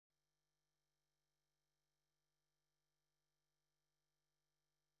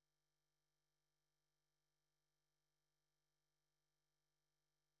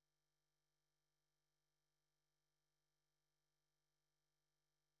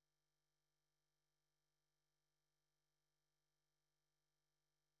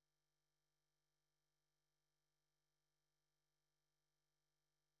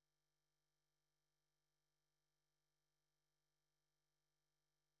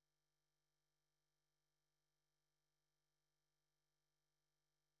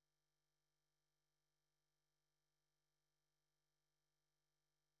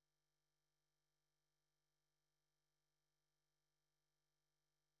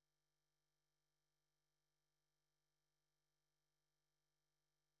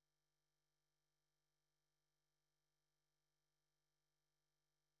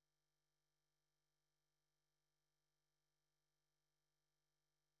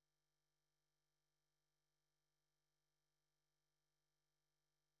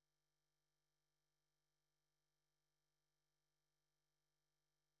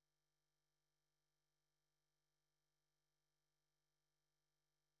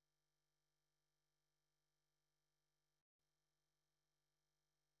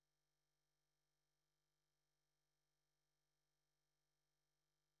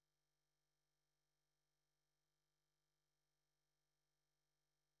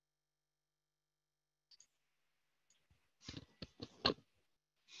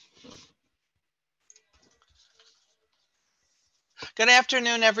Good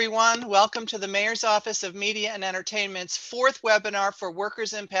afternoon, everyone. Welcome to the Mayor's Office of Media and Entertainment's fourth webinar for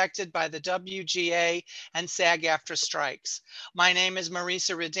workers impacted by the WGA and SAG-AFTRA strikes. My name is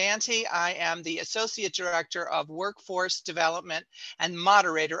Marisa Ridanti. I am the Associate Director of Workforce Development and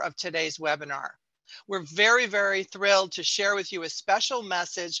moderator of today's webinar. We're very, very thrilled to share with you a special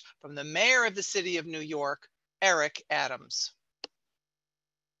message from the Mayor of the City of New York, Eric Adams.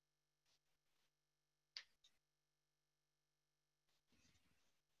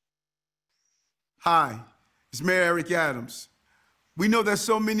 Hi, it's Mayor Eric Adams. We know that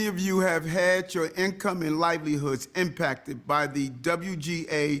so many of you have had your income and livelihoods impacted by the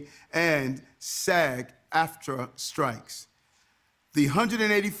WGA and SAG-AFTRA strikes. The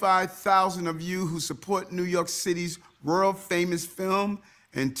 185,000 of you who support New York City's world-famous film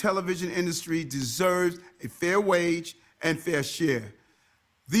and television industry deserves a fair wage and fair share.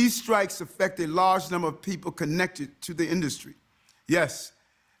 These strikes affect a large number of people connected to the industry. Yes,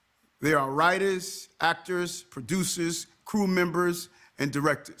 there are writers, actors, producers, crew members, and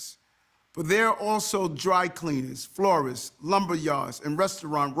directors. But there are also dry cleaners, florists, lumber yards, and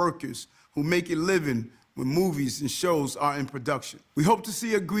restaurant workers who make a living when movies and shows are in production. We hope to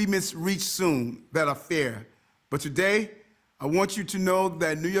see agreements reached soon that are fair. But today, I want you to know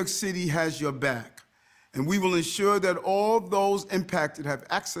that New York City has your back, and we will ensure that all those impacted have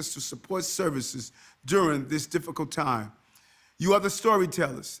access to support services during this difficult time. You are the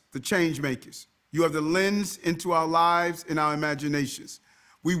storytellers, the change makers. You are the lens into our lives and our imaginations.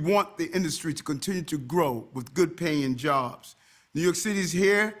 We want the industry to continue to grow with good paying jobs. New York City is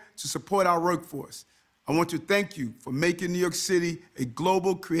here to support our workforce. I want to thank you for making New York City a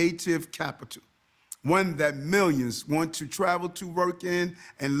global creative capital, one that millions want to travel to work in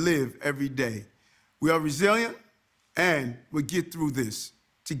and live every day. We are resilient and we'll get through this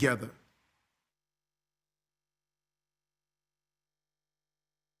together.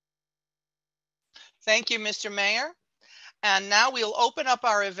 Thank you, Mr. Mayor. And now we'll open up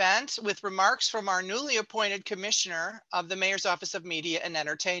our event with remarks from our newly appointed Commissioner of the Mayor's Office of Media and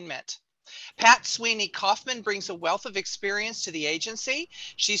Entertainment. Pat Sweeney Kaufman brings a wealth of experience to the agency.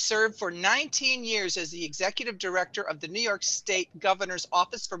 She served for 19 years as the Executive Director of the New York State Governor's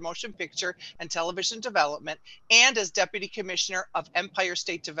Office for Motion Picture and Television Development and as Deputy Commissioner of Empire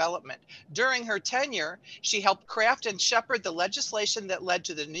State Development. During her tenure, she helped craft and shepherd the legislation that led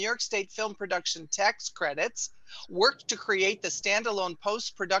to the New York State Film Production Tax Credits, worked to create the standalone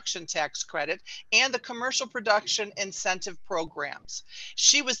post-production tax credit and the commercial production incentive programs.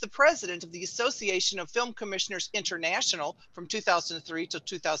 She was the president of the Association of Film Commissioners International from 2003 to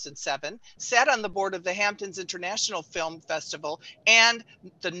 2007, sat on the board of the Hamptons International Film Festival and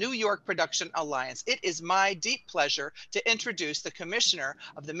the New York Production Alliance. It is my deep pleasure to introduce the Commissioner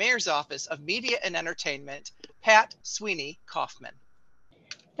of the Mayor's Office of Media and Entertainment, Pat Sweeney Kaufman.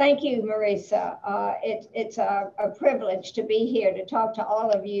 Thank you, Marisa. It's a privilege to be here to talk to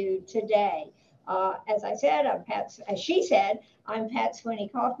all of you today. As I said, as she said, I'm Pat Sweeney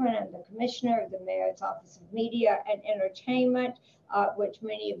Kaufman. I'm the Commissioner of the Mayor's Office of Media and Entertainment, which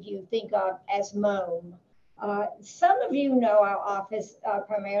many of you think of as MOME. Some of you know our office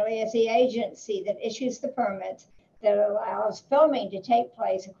primarily as the agency that issues the permits that allows filming to take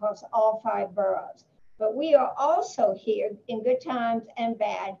place across all 5 boroughs. But we are also here in good times and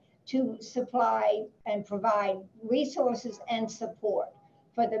bad to supply and provide resources and support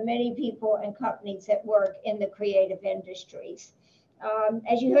for the many people and companies that work in the creative industries.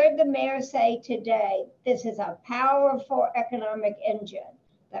 As you heard the mayor say today, this is a powerful economic engine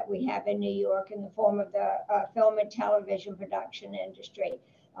that we have in New York in the form of the film and television production industry.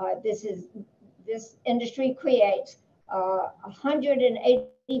 This industry creates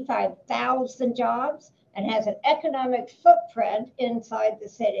 185,000 jobs and has an economic footprint inside the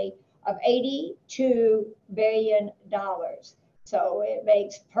city of $82 billion. So it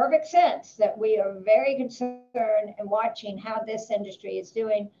makes perfect sense that we are very concerned and watching how this industry is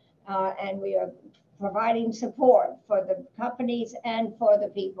doing, and we are providing support for the companies and for the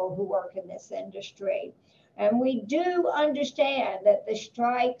people who work in this industry. And we do understand that the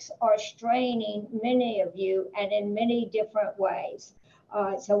strikes are straining many of you and in many different ways.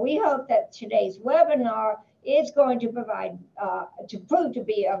 So we hope that today's webinar is going to prove to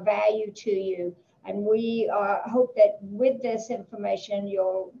be of value to you. And we hope that with this information,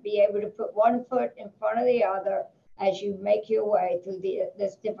 you'll be able to put one foot in front of the other as you make your way through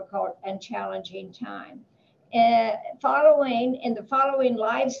this difficult and challenging time. Following the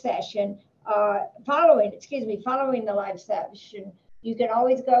live session, following the live session, you can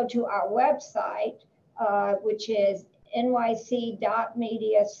always go to our website, which is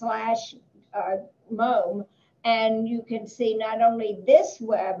nyc.media/MOME, And you can see not only this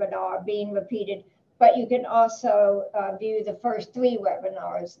webinar being repeated, but you can also view the first 3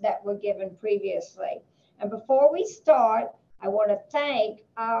 webinars that were given previously. And before we start, I want to thank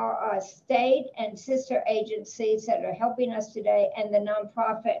our state and sister agencies that are helping us today, and the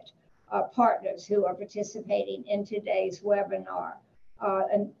nonprofit partners who are participating in today's webinar.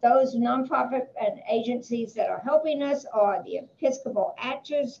 And those nonprofit and agencies that are helping us are the Episcopal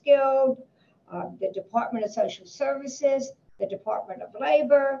Actors Guild, the Department of Social Services, the Department of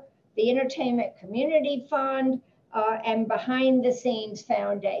Labor, the Entertainment Community Fund, and Behind the Scenes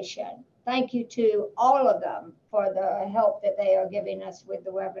Foundation. Thank you to all of them for the help that they are giving us with the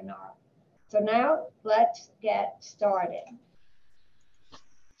webinar. So now let's get started.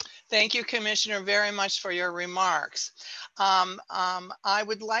 Thank you, Commissioner, very much for your remarks. I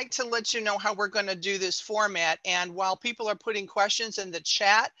would like to let you know how we're going to do this format. And while people are putting questions in the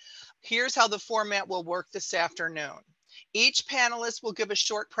chat, here's how the format will work this afternoon. Each panelist will give a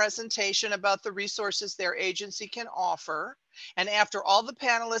short presentation about the resources their agency can offer. And after all the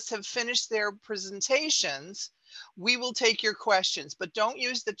panelists have finished their presentations, we will take your questions, but don't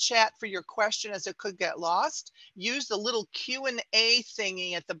use the chat for your question as it could get lost. Use the little Q&A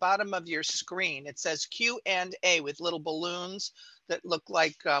thingy at the bottom of your screen. It says Q&A with little balloons that look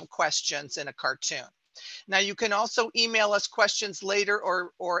like questions in a cartoon. Now you can also email us questions later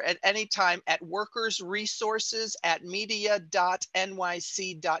or at any time at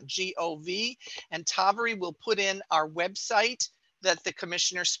workersresources@media.nyc.gov, and Taveri will put in our website that the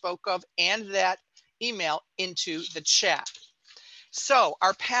commissioner spoke of and that email into the chat. So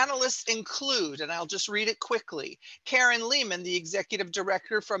our panelists include, and I'll just read it quickly, Karen Lehman, the Executive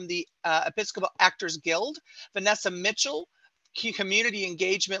Director from the Episcopal Actors Guild, Vanessa Mitchell, Community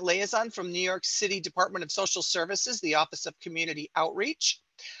Engagement Liaison from New York City Department of Social Services, the Office of Community Outreach,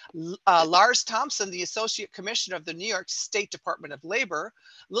 Lars Thompson, the Associate Commissioner of the New York State Department of Labor,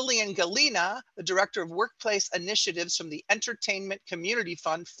 Lillian Galina, the Director of Workplace Initiatives from the Entertainment Community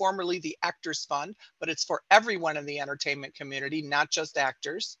Fund, formerly the Actors Fund, but it's for everyone in the entertainment community, not just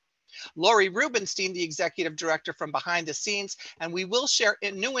actors. Lori Rubenstein, the Executive Director from Behind the Scenes, and we will share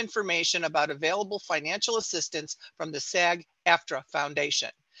new information about available financial assistance from the SAG-AFTRA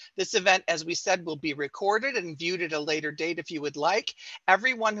Foundation. This event, as we said, will be recorded and viewed at a later date if you would like.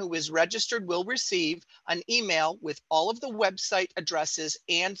 Everyone who is registered will receive an email with all of the website addresses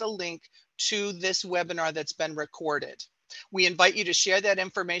and the link to this webinar that's been recorded. We invite you to share that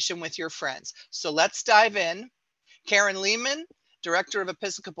information with your friends. So let's dive in. Karen Lehman, Director of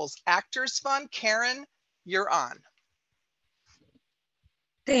Episcopal's Actors Fund. Karen, you're on.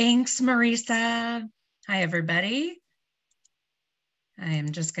 Thanks, Marisa. Hi, everybody. I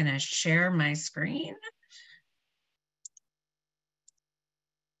am just going to share my screen.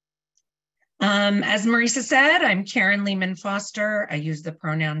 As Marisa said, I'm Karen Lehman Foster. I use the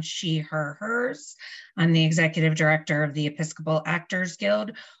pronouns she, her, hers. I'm the Executive Director of the Episcopal Actors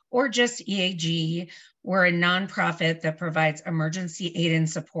Guild, or just EAG. We're a nonprofit that provides emergency aid and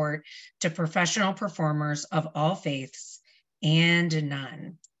support to professional performers of all faiths and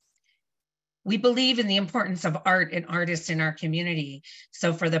none. We believe in the importance of art and artists in our community.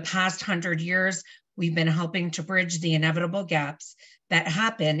 So for the past 100 years, we've been helping to bridge the inevitable gaps that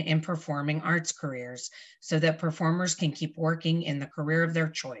happen in performing arts careers so that performers can keep working in the career of their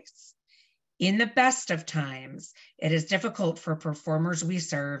choice. In the best of times, it is difficult for performers we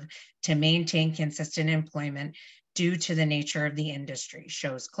serve to maintain consistent employment due to the nature of the industry,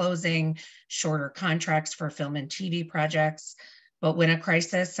 shows closing, shorter contracts for film and TV projects. But when a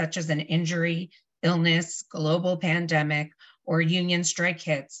crisis such as an injury, illness, global pandemic, or union strike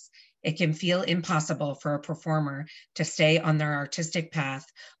hits, it can feel impossible for a performer to stay on their artistic path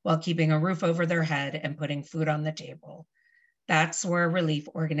while keeping a roof over their head and putting food on the table. That's where a relief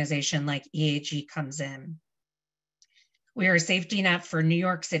organization like EAG comes in. We are a safety net for New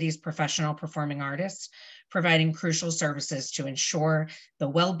York City's professional performing artists, providing crucial services to ensure the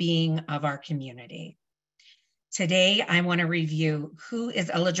well-being of our community. Today, I want to review who is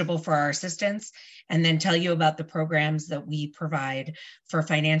eligible for our assistance and then tell you about the programs that we provide for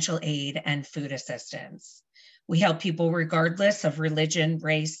financial aid and food assistance. We help people regardless of religion,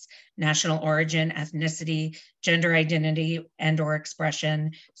 race, national origin, ethnicity, gender identity and/or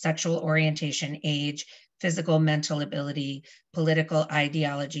expression, sexual orientation, age, physical, mental ability, political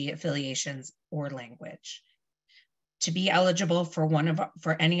ideology, affiliations, or language. To be eligible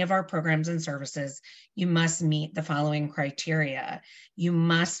for any of our programs and services, you must meet the following criteria. You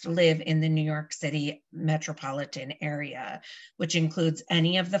must live in the New York City metropolitan area, which includes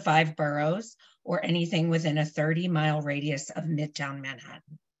any of the 5 boroughs or anything within a 30-mile radius of Midtown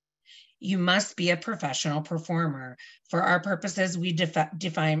Manhattan. You must be a professional performer. For our purposes, we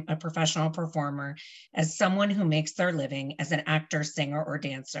define a professional performer as someone who makes their living as an actor, singer, or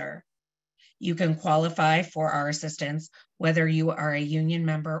dancer. You can qualify for our assistance whether you are a union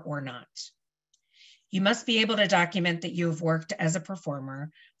member or not. You must be able to document that you have worked as a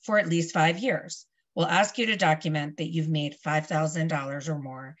performer for at least 5 years. We'll ask you to document that you've made $5,000 or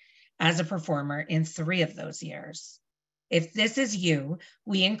more as a performer in 3 of those years. If this is you,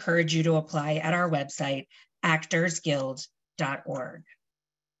 we encourage you to apply at our website, actorsguild.org.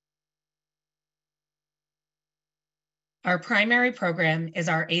 Our primary program is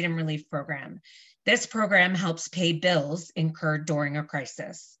our Aid and Relief program. This program helps pay bills incurred during a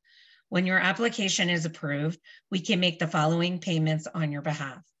crisis. When your application is approved, we can make the following payments on your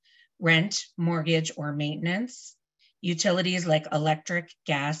behalf: rent, mortgage, or maintenance, utilities like electric,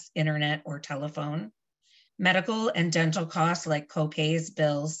 gas, internet, or telephone, medical and dental costs like copays,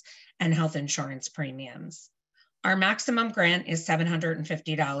 bills, and health insurance premiums. Our maximum grant is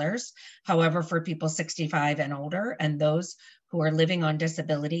 $750. However, for people 65 and older and those who are living on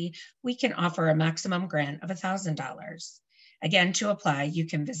disability, we can offer a maximum grant of $1,000. Again, to apply, you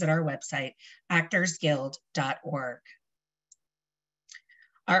can visit our website, actorsguild.org.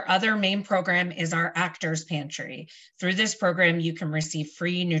 Our other main program is our Actors Pantry. Through this program, you can receive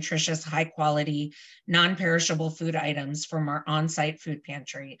free, nutritious, high-quality, non-perishable food items from our on-site food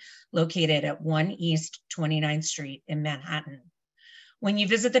pantry located at 1 East 29th Street in Manhattan. When you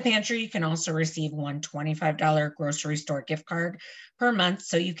visit the pantry, you can also receive one $25 grocery store gift card per month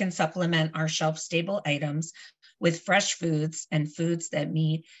so you can supplement our shelf-stable items with fresh foods and foods that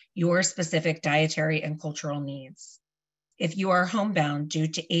meet your specific dietary and cultural needs. If you are homebound due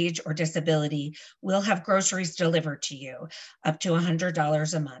to age or disability, we'll have groceries delivered to you up to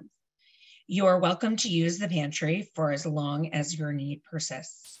 $100 a month. You are welcome to use the pantry for as long as your need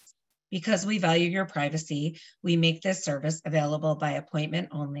persists. Because we value your privacy, we make this service available by appointment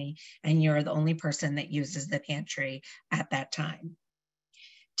only, and you're the only person that uses the pantry at that time.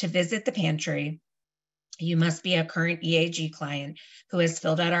 To visit the pantry, you must be a current EAG client who has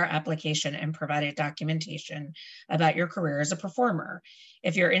filled out our application and provided documentation about your career as a performer.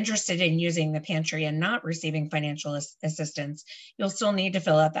 If you're interested in using the pantry and not receiving financial assistance, you'll still need to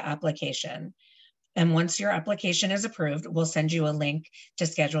fill out the application. And once your application is approved, we'll send you a link to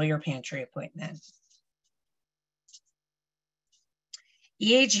schedule your pantry appointment.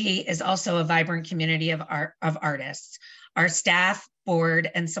 EAG is also a vibrant community of artists. Our staff, board,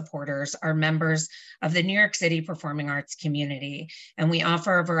 and supporters are members of the New York City performing arts community, and we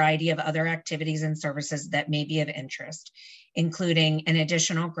offer a variety of other activities and services that may be of interest, including an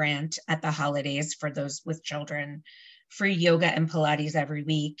additional grant at the holidays for those with children, free yoga and Pilates every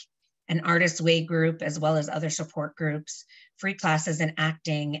week, an Artist Way group, as well as other support groups, free classes in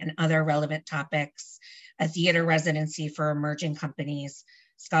acting and other relevant topics, a theater residency for emerging companies,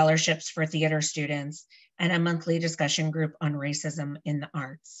 scholarships for theater students, and a monthly discussion group on racism in the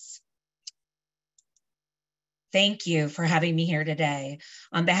arts. Thank you for having me here today.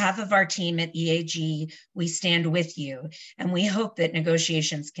 On behalf of our team at EAG, we stand with you, and we hope that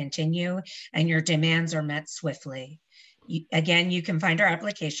negotiations continue and your demands are met swiftly. Again, you can find our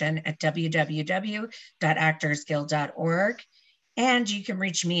application at www.actorsguild.org, and you can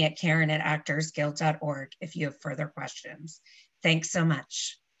reach me at Karen@actorsguild.org if you have further questions. Thanks so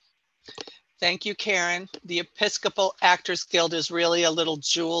much. Thank you, Karen. The Episcopal Actors Guild is really a little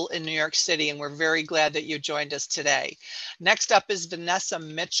jewel in New York City, and we're very glad that you joined us today. Next up is Vanessa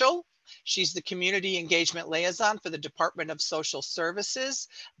Mitchell. She's the Community Engagement Liaison for the Department of Social Services.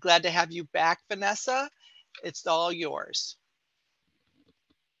 Glad to have you back, Vanessa. It's all yours.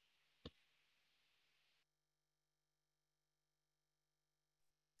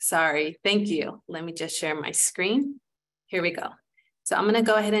 Sorry, thank you. Let me just share my screen. Here we go. So I'm going to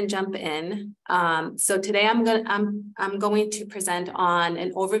go ahead and jump in. So today I'm going to present on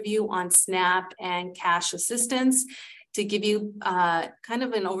an overview on SNAP and cash assistance to give you kind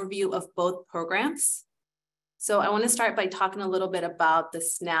of an overview of both programs. So I want to start by talking a little bit about the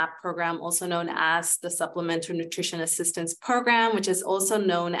SNAP program, also known as the Supplemental Nutrition Assistance Program, which is also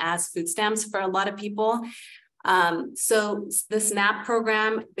known as food stamps for a lot of people. So the SNAP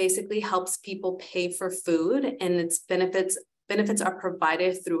program basically helps people pay for food, and its benefits are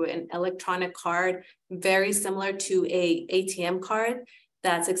provided through an electronic card, very similar to an ATM card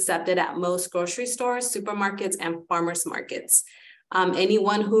that's accepted at most grocery stores, supermarkets, and farmers markets.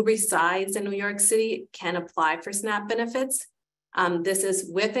 Anyone who resides in New York City can apply for SNAP benefits. This is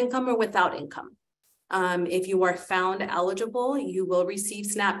with income or without income. If you are found eligible, you will receive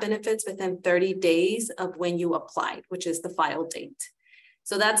SNAP benefits within 30 days of when you applied, which is the file date.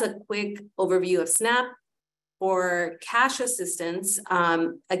 So that's a quick overview of SNAP. For cash assistance,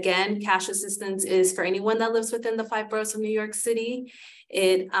 again, cash assistance is for anyone that lives within the 5 boroughs of New York City.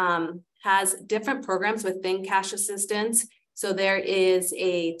 It has different programs within cash assistance. So there is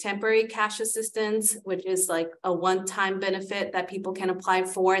a temporary cash assistance, which is like a one-time benefit that people can apply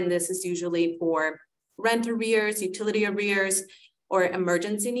for. And this is usually for rent arrears, utility arrears, or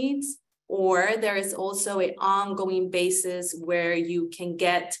emergency needs. Or there is also an ongoing basis where you can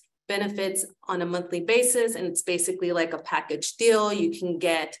get benefits on a monthly basis, and it's basically like a package deal. You can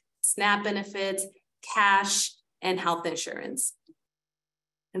get SNAP benefits, cash, and health insurance.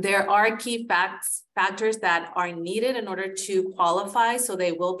 There are key factors that are needed in order to qualify. So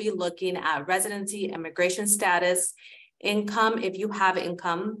they will be looking at residency, immigration status, income, if you have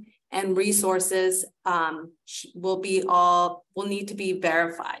income, and resources will need to be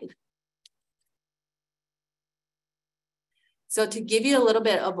verified. So to give you a little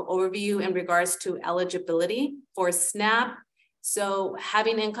bit of overview in regards to eligibility for SNAP, so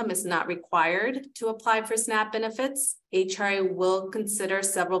having income is not required to apply for SNAP benefits. HRA will consider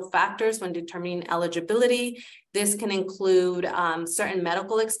several factors when determining eligibility. This can include certain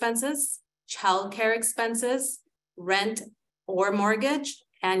medical expenses, childcare expenses, rent or mortgage,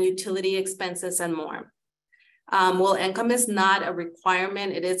 and utility expenses and more. While income is not a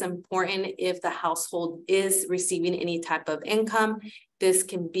requirement, it is important if the household is receiving any type of income. This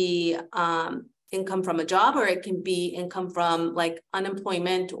can be income from a job, or it can be income from like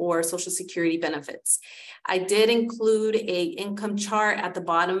unemployment or Social Security benefits. I did include a income chart at the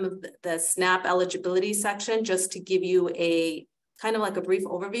bottom of the SNAP eligibility section, just to give you a kind of like a brief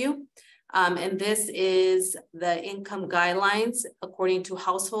overview. And this is the income guidelines according to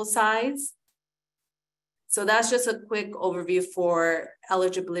household size. So that's just a quick overview for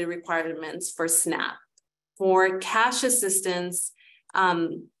eligibility requirements for SNAP. For cash assistance,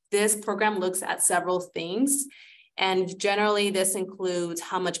 this program looks at several things. And generally this includes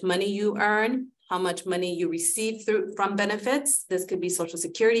how much money you earn, how much money you receive from benefits. This could be Social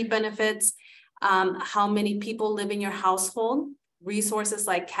Security benefits, how many people live in your household, resources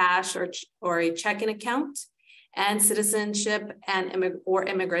like cash or a checking account, and citizenship and or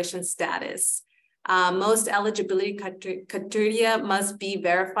immigration status. Most eligibility criteria must be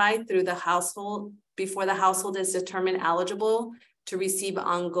verified through the household before the household is determined eligible to receive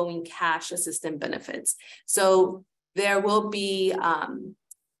ongoing cash assistance benefits. So there will be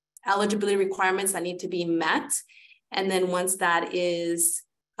eligibility requirements that need to be met. And then once that is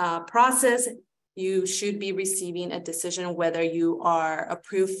processed, you should be receiving a decision whether you are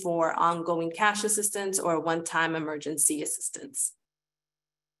approved for ongoing cash assistance or one-time emergency assistance.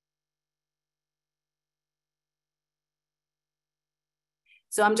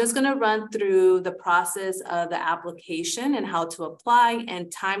 So I'm just going to run through the process of the application and how to apply, and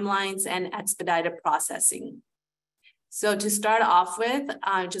timelines and expedited processing. So to start off with,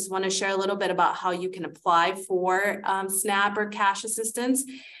 I just want to share a little bit about how you can apply for SNAP or cash assistance.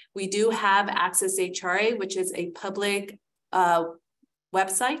 We do have Access HRA, which is a public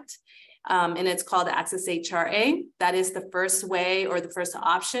website, and it's called Access HRA. That is the first way, or the first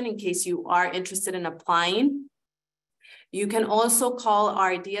option, in case you are interested in applying. You can also call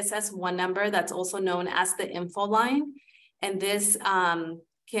our DSS 1 number, that's also known as the info line. And this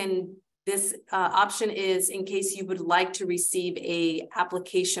option is in case you would like to receive a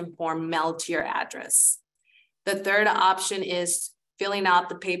application form mailed to your address. The third option is filling out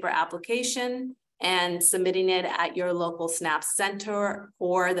the paper application and submitting it at your local SNAP center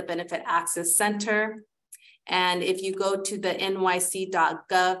or the Benefit Access Center. And if you go to the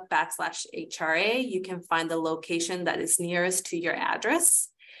nyc.gov/HRA, you can find the location that is nearest to your address.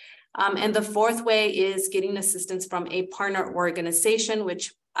 And the fourth way is getting assistance from a partner organization,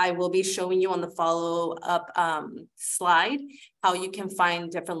 which I will be showing you on the follow-up slide, how you can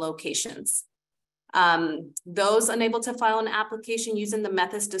find different locations. Those unable to file an application using the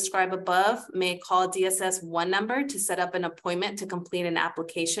methods described above may call DSS 1 number to set up an appointment to complete an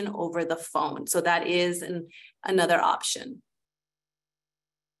application over the phone. So that is another option.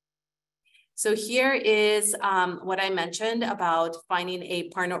 So here is what I mentioned about finding a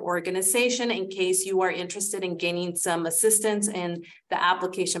partner organization in case you are interested in gaining some assistance in the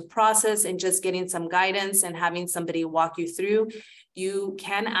application process and just getting some guidance and having somebody walk you through. You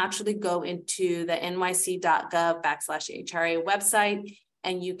can actually go into the nyc.gov/HRA website,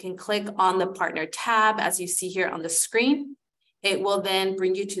 and you can click on the partner tab as you see here on the screen. It will then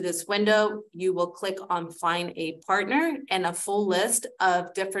bring you to this window. You will click on find a partner, and a full list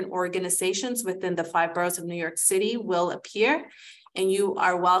of different organizations within the 5 boroughs of New York City will appear. And you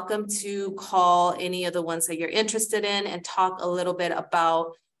are welcome to call any of the ones that you're interested in and talk a little bit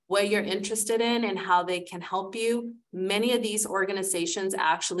about what you're interested in and how they can help you. Many of these organizations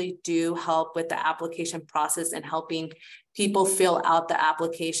actually do help with the application process and helping people fill out the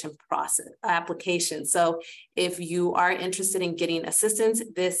application. So if you are interested in getting assistance,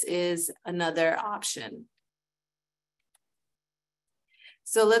 this is another option.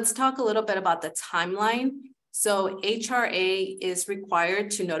 So let's talk a little bit about the timeline. So HRA is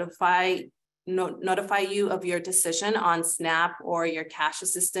required to notify you of your decision on SNAP or your cash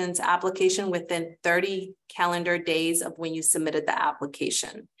assistance application within 30 calendar days of when you submitted the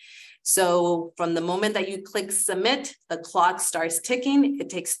application. So from the moment that you click submit, the clock starts ticking. It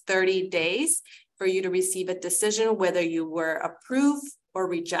takes 30 days for you to receive a decision whether you were approved or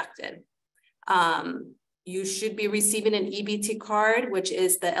rejected. You should be receiving an EBT card, which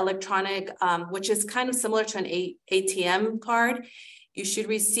is the electronic, which is kind of similar to an ATM card. You should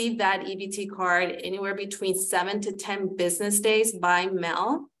receive that EBT card anywhere between 7 to 10 business days by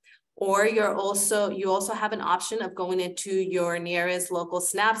mail. Or you also have an option of going into your nearest local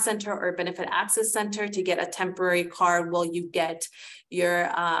SNAP center or benefit access center to get a temporary card while you get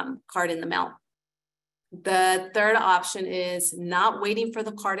your card in the mail. The third option is not waiting for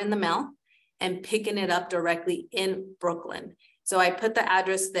the card in the mail and picking it up directly in Brooklyn. So I put the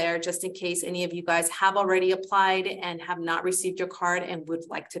address there just in case any of you guys have already applied and have not received your card and would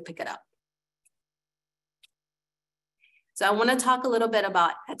like to pick it up. So I want to talk a little bit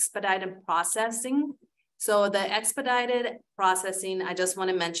about expedited processing. So the expedited processing, I just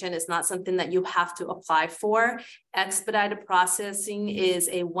want to mention, is not something that you have to apply for. Expedited processing is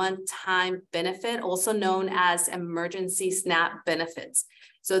a one-time benefit, also known as emergency SNAP benefits.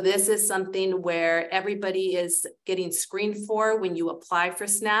 So this is something where everybody is getting screened for when you apply for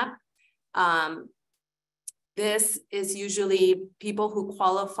SNAP. This is usually people who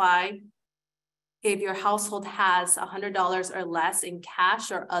qualify if your household has $100 or less in cash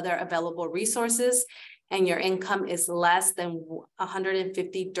or other available resources, and your income is less than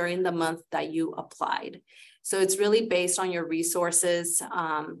 $150 during the month that you applied. So it's really based on your resources,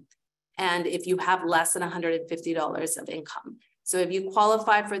 and if you have less than $150 of income. So if you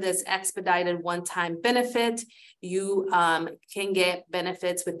qualify for this expedited one-time benefit, you can get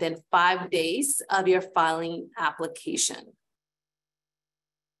benefits within 5 days of your filing application.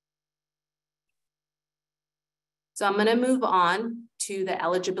 So I'm going to move on to the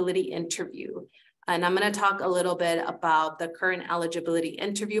eligibility interview. And I'm going to talk a little bit about the current eligibility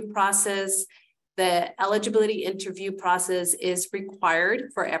interview process. The eligibility interview process is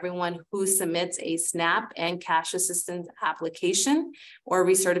required for everyone who submits a SNAP and cash assistance application or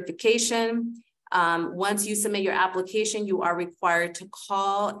recertification. Once you submit your application, you are required to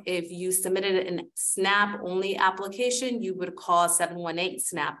call. If you submitted a SNAP only application, you would call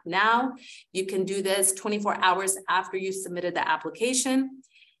 718-SNAP now. You can do this 24 hours after you submitted the application.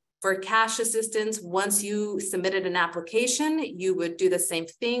 For cash assistance, once you submitted an application, you would do the same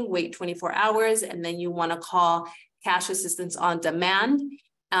thing, wait 24 hours, and then you want to call cash assistance on demand.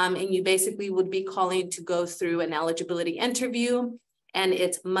 And you basically would be calling to go through an eligibility interview. And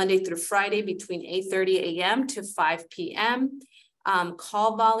it's Monday through Friday between 8:30 a.m. to 5 p.m.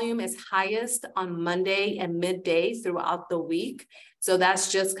 Call volume is highest on Monday and midday throughout the week. So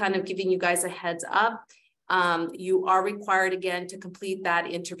that's just kind of giving you guys a heads up. You are required again to complete that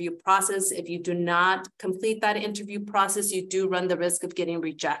interview process. If you do not complete that interview process, you do run the risk of getting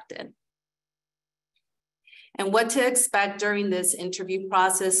rejected. And what to expect during this interview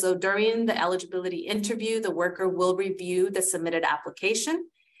process. So during the eligibility interview, the worker will review the submitted application.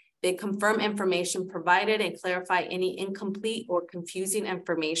 They confirm information provided and clarify any incomplete or confusing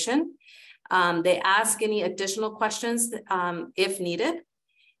information. They ask any additional questions if needed,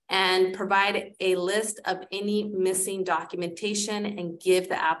 and provide a list of any missing documentation and give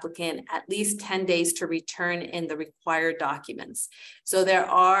the applicant at least 10 days to return in the required documents. So there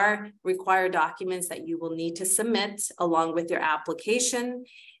are required documents that you will need to submit along with your application.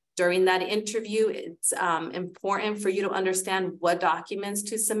 During that interview, it's important for you to understand what documents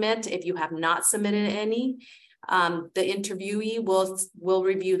to submit if you have not submitted any. The interviewee will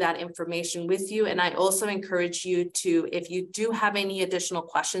review that information with you. And I also encourage you to, if you do have any additional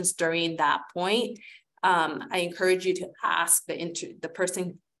questions during that point, I encourage you to ask the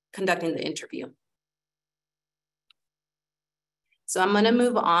person conducting the interview. So I'm going to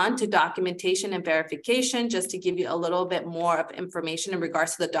move on to documentation and verification, just to give you a little bit more of information in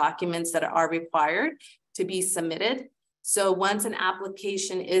regards to the documents that are required to be submitted. So once an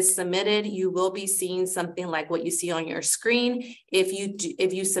application is submitted, you will be seeing something like what you see on your screen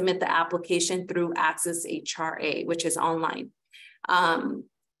if you submit the application through Access HRA, which is online.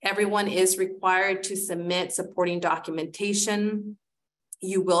 Everyone is required to submit supporting documentation.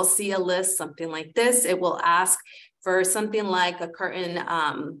 You will see a list, something like this. It will ask for something like a current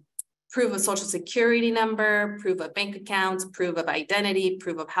proof of social security number, proof of bank accounts, proof of identity,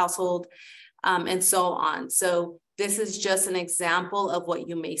 proof of household, and so on. So this is just an example of what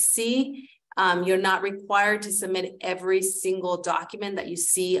you may see. You're not required to submit every single document that you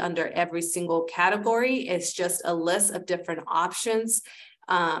see under every single category. It's just a list of different options.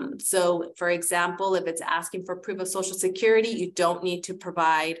 So for example, if it's asking for proof of social security, you don't need to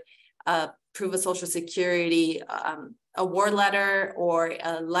provide a proof of social security award letter or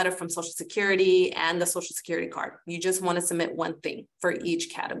a letter from Social Security and the Social Security card. You just want to submit one thing for each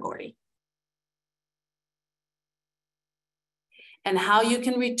category. And how you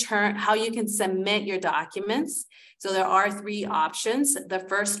can submit your documents. So there are 3 options. The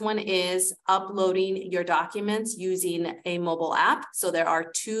first one is uploading your documents using a mobile app. So there are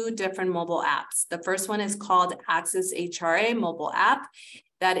 2 different mobile apps. The first one is called Access HRA mobile app.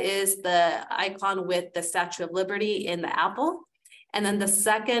 That is the icon with the Statue of Liberty in the apple. And then the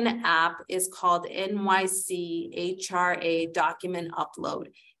second app is called NYC HRA document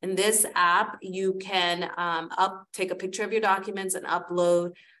upload. In this app, you can take a picture of your documents and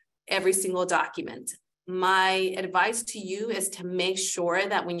upload every single document. My advice to you is to make sure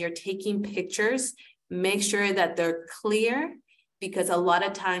that when you're taking pictures, make sure that they're clear, because a lot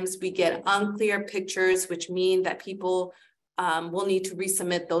of times we get unclear pictures, which mean that people will need to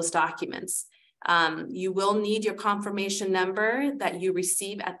resubmit those documents. You will need your confirmation number that you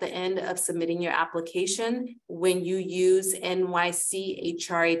receive at the end of submitting your application when you use NYC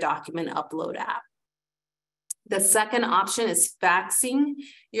HRA document upload app. The second option is faxing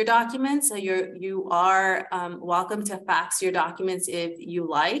your documents. So you are welcome to fax your documents if you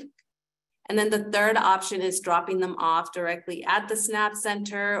like. And then the third option is dropping them off directly at the SNAP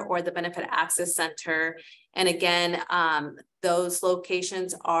Center or the Benefit Access Center. And again, those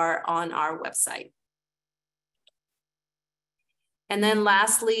locations are on our website. And then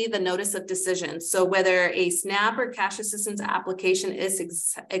lastly, the notice of decision. So whether a SNAP or cash assistance application is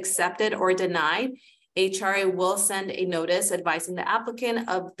accepted or denied, HRA will send a notice advising the applicant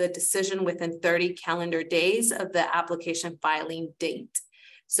of the decision within 30 calendar days of the application filing date.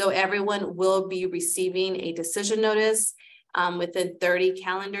 So everyone will be receiving a decision notice within 30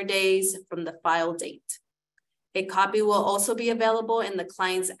 calendar days from the file date. A copy will also be available in the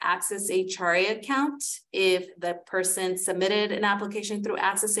client's Access HRA account if the person submitted an application through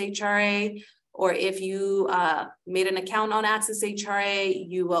Access HRA, or if you made an account on Access HRA,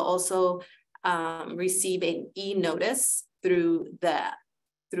 you will also receive an e-notice through the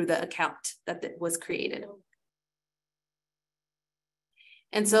account that was created.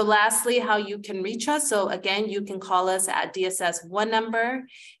 And so lastly, how you can reach us. So again, you can call us at DSS 1 number,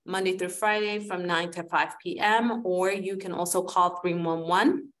 Monday through Friday from 9 to 5 p.m. Or you can also call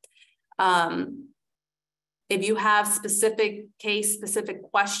 311. If you have specific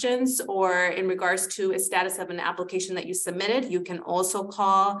questions or in regards to a status of an application that you submitted, you can also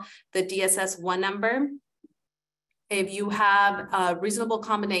call the DSS 1 number. If you have reasonable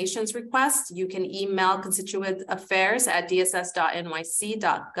combinations requests, you can email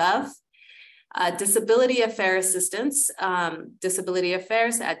constituentaffairs@dss.nyc.gov. Disability Affairs Assistance,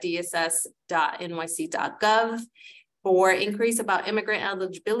 disabilityaffairs@dss.nyc.gov. For inquiries about immigrant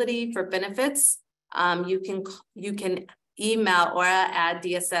eligibility for benefits, you can email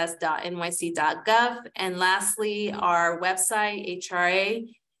aura@dss.nyc.gov. And lastly, our website, HRA.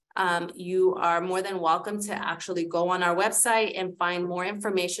 You are more than welcome to actually go on our website and find more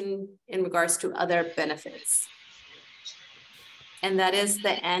information in regards to other benefits. And that is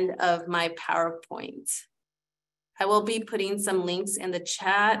the end of my PowerPoint. I will be putting some links in the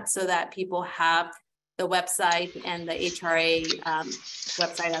chat so that people have the website and the HRA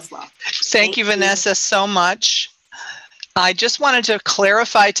website as well. Thank you, Vanessa, so much. I just wanted to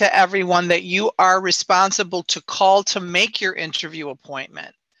clarify to everyone that you are responsible to call to make your interview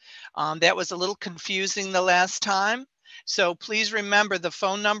appointment. That was a little confusing the last time. So please remember the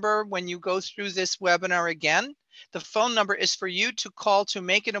phone number when you go through this webinar again. The phone number is for you to call to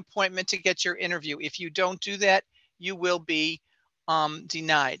make an appointment to get your interview. If you don't do that, you will be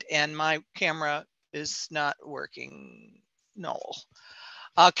denied. And my camera is not working. No.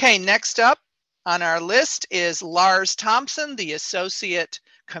 Okay, next up on our list is Lars Thompson, the Associate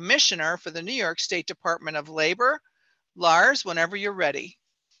Commissioner for the New York State Department of Labor. Lars, whenever you're ready.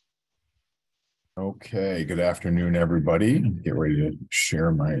 Okay, good afternoon, everybody. Get ready to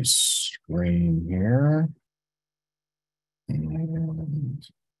share my screen here. And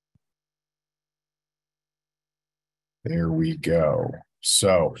There we go.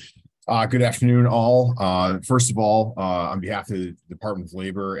 So, good afternoon, all. First of all, on behalf of the Department of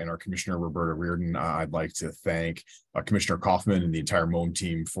Labor and our Commissioner, Roberta Reardon, I'd like to thank Commissioner Kaufman and the entire MOME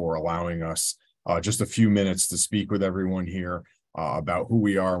team for allowing us just a few minutes to speak with everyone here about who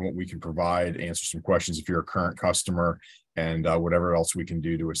we are and what we can provide, answer some questions if you're a current customer, and whatever else we can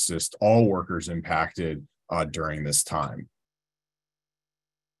do to assist all workers impacted during this time.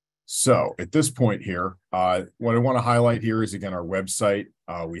 So at this point here, what I want to highlight here is, again, our website.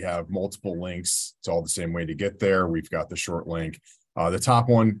 We have multiple links. It's all the same way to get there. We've got the short link. The top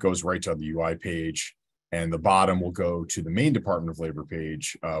one goes right to the UI page, and the bottom will go to the main Department of Labor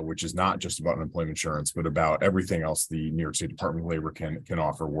page, which is not just about unemployment insurance, but about everything else the New York State Department of Labor can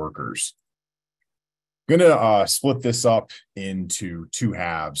offer workers. I'm going to split this up into two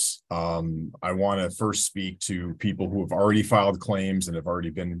halves. I want to first speak to people who have already filed claims and have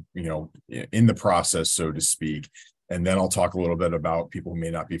already been, in the process, so to speak. And then I'll talk a little bit about people who may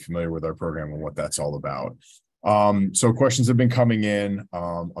not be familiar with our program and what that's all about. So questions have been coming in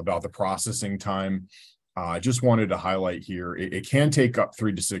about the processing time. I just wanted to highlight here, it can take up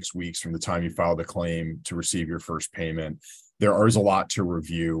 3 to 6 weeks from the time you file the claim to receive your first payment. There is a lot to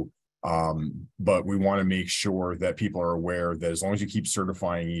review. But we want to make sure that people are aware that as long as you keep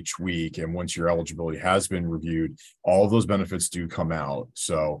certifying each week, and once your eligibility has been reviewed, all of those benefits do come out.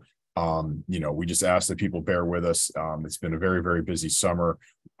 So, we just ask that people bear with us. It's been a very, very busy summer.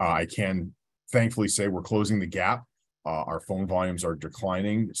 I can thankfully say we're closing the gap. Our phone volumes are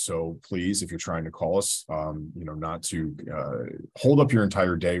declining. So please, if you're trying to call us, not to hold up your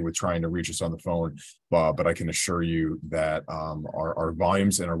entire day with trying to reach us on the phone. But I can assure you that our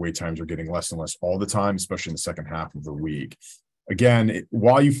volumes and our wait times are getting less and less all the time, especially in the second half of the week. Again,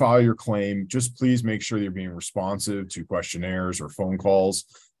 while you file your claim, just please make sure you're being responsive to questionnaires or phone calls,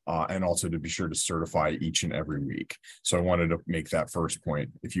 and also to be sure to certify each and every week. So I wanted to make that first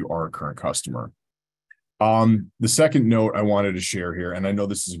point if you are a current customer. The second note I wanted to share here, and I know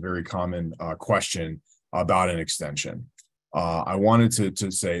this is a very common question about an extension. I wanted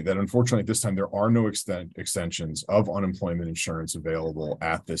to say that unfortunately at this time, there are no extensions of unemployment insurance available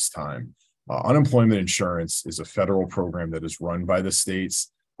at this time. Unemployment insurance is a federal program that is run by the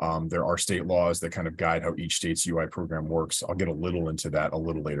states. There are state laws that kind of guide how each state's UI program works. I'll get a little into that a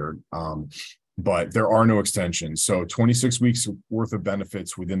little later. But there are no extensions. So 26 weeks worth of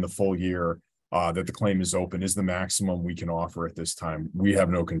benefits within the full year that the claim is open is the maximum we can offer at this time. We have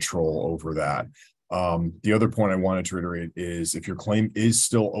no control over that. The other point I wanted to reiterate is if your claim is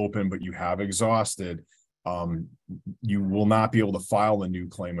still open, but you have exhausted, you will not be able to file a new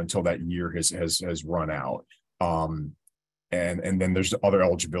claim until that year has run out. And then there's other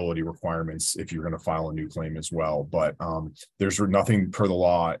eligibility requirements if you're going to file a new claim as well. But there's nothing per the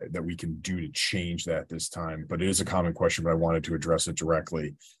law that we can do to change that this time. But it is a common question, but I wanted to address it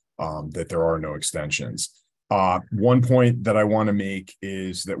directly. That there are no extensions. One point that I want to make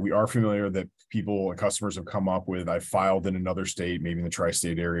is that we are familiar that people and customers have come up with, I filed in another state, maybe in the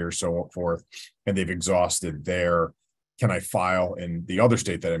tri-state area or so forth, and they've exhausted there. Can I file in the other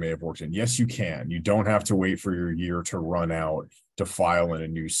state that I may have worked in? Yes, you can. You don't have to wait for your year to run out to file in a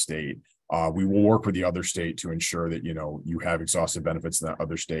new state. We will work with the other state to ensure that, you have exhausted benefits in that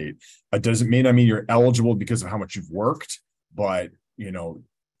other state. It may not mean you're eligible because of how much you've worked, but,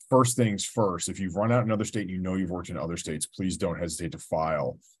 first things first, if you've run out in another state and you've worked in other states, please don't hesitate to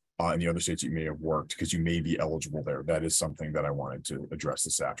file in the other states you may have worked because you may be eligible there. That is something that I wanted to address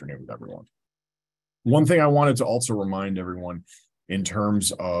this afternoon with everyone. One thing I wanted to also remind everyone in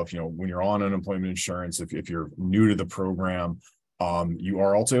terms of, when you're on unemployment insurance, if you're new to the program, you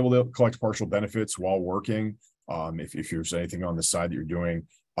are also able to collect partial benefits while working. If there's anything on the side that you're doing,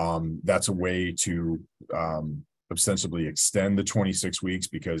 that's a way to ostensibly extend the 26 weeks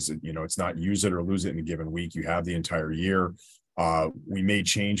because, it's not use it or lose it in a given week. You have the entire year. We made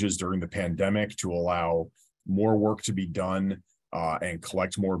changes during the pandemic to allow more work to be done and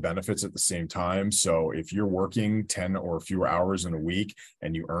collect more benefits at the same time. So if you're working 10 or fewer hours in a week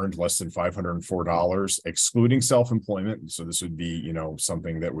and you earned less than $504, excluding self-employment, so this would be,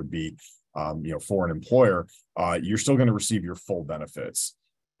 something that would be, for an employer, you're still going to receive your full benefits.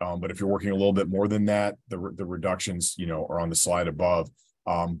 But if you're working a little bit more than that, the reductions, are on the slide above.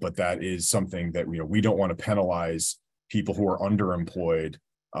 But that is something that, we don't want to penalize people who are underemployed,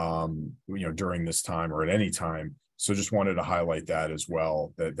 during this time or at any time. So just wanted to highlight that as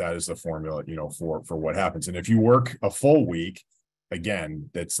well, that is the formula, for what happens. And if you work a full week, again,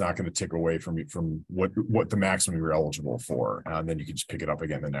 that's not going to take away from what the maximum you're eligible for. And then you can just pick it up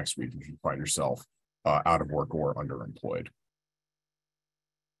again the next week if you find yourself out of work or underemployed.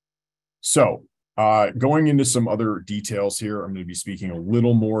 So Going into some other details here, I'm going to be speaking a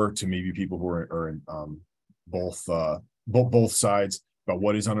little more to maybe people who are in both sides about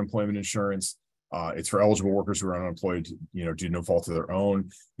what is unemployment insurance. It's for eligible workers who are unemployed, due to no fault of their own.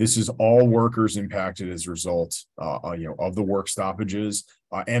 This is all workers impacted as a result, of the work stoppages,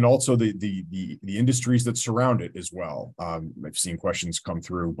 and also the industries that surround it as well. I've seen questions come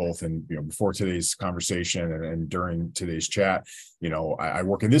through both in before today's conversation and during today's chat. I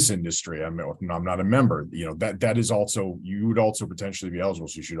work in this industry. I'm not a member. That is also, you would also potentially be eligible,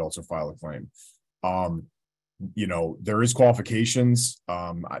 so you should also file a claim. There is qualifications.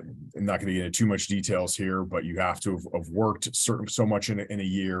 I'm not going to get into too much details here, but you have to have worked so much in a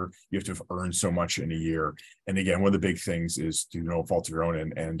year. You have to have earned so much in a year. And again, one of the big things is to no fault of your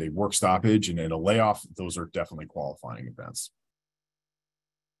own and a work stoppage and a layoff. Those are definitely qualifying events.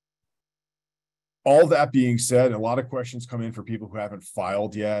 All that being said, a lot of questions come in for people who haven't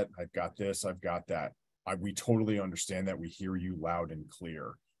filed yet. I've got this, I've got that. We totally understand that. We hear you loud and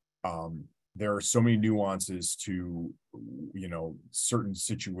clear. There are so many nuances to, certain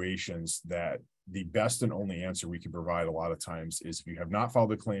situations that the best and only answer we can provide a lot of times is if you have not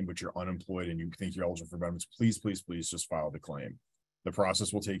filed a claim, but you're unemployed and you think you're eligible for benefits, please, please, please just file the claim. The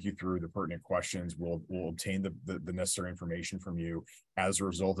process will take you through the pertinent questions. We'll obtain the necessary information from you as a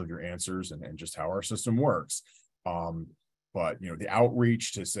result of your answers and just how our system works. But, the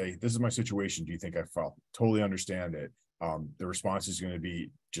outreach to say, this is my situation. Do you think I filed? Totally understand it. The response is going to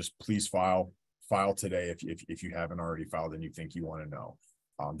be just please file today if you haven't already filed and you think you want to know.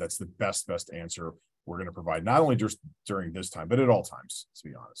 That's the best answer we're going to provide, not only just during this time, but at all times, to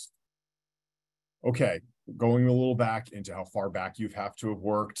be honest. Okay, going a little back into how far back you have to have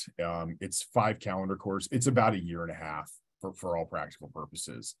worked. It's 5 calendar quarters. It's about 1.5 years for all practical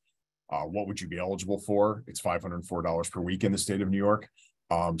purposes. What would you be eligible for? It's $504 per week in the state of New York.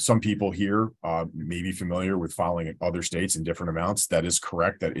 Some people here may be familiar with filing in other states in different amounts. That is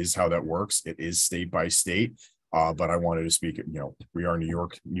correct. That is how that works. It is state by state. But I wanted to speak, we are New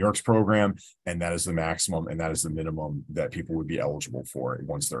York's program, and that is the maximum and that is the minimum that people would be eligible for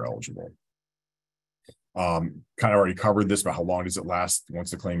once they're eligible. Kind of already covered this, but how long does it last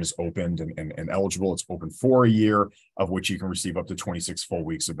once the claim is opened and eligible? It's open for 1 year, of which you can receive up to 26 full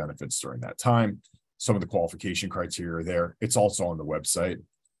weeks of benefits during that time. Some of the qualification criteria are there. It's also on the website.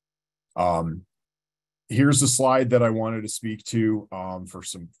 Here's the slide that I wanted to speak to for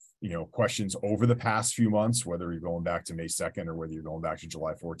some questions over the past few months, whether you're going back to May 2nd or whether you're going back to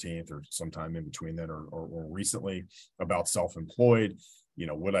July 14th or sometime in between then or recently, about self-employed.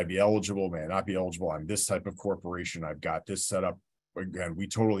 Would I be eligible? May I not be eligible? I'm this type of corporation. I've got this set up. Again, we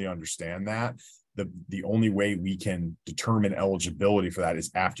totally understand that. The only way we can determine eligibility for that is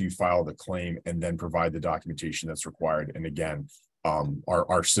after you file the claim and then provide the documentation that's required. And again,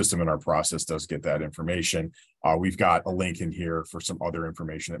 our system and our process does get that information. We've got a link in here for some other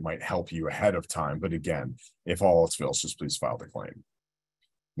information that might help you ahead of time. But again, if all else fails, just please file the claim.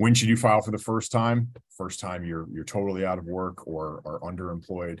 When should you file for the first time? First time you're totally out of work or are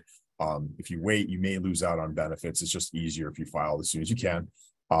underemployed. If you wait, you may lose out on benefits. It's just easier if you file as soon as you can.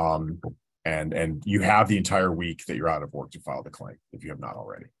 And you have the entire week that you're out of work to file the claim if you have not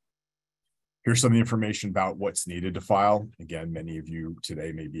already. Here's some of the information about what's needed to file. Again, many of you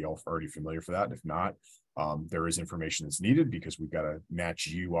today may be already familiar for that. If not, there is information that's needed because we've got to match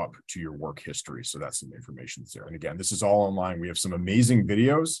you up to your work history. So that's some information that's there. And again, this is all online. We have some amazing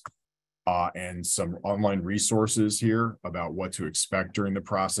videos and some online resources here about what to expect during the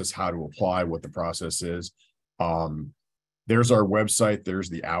process, how to apply, what the process is. There's our website, there's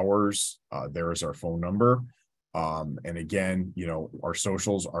the hours, there is our phone number. And again, our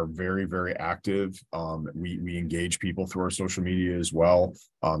socials are very, very active. We engage people through our social media as well,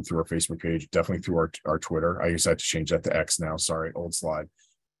 through our Facebook page, definitely through our Twitter. I guess I have to change that to X now. Sorry, old slide.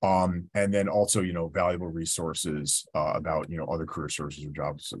 And then also, valuable resources about, other career services or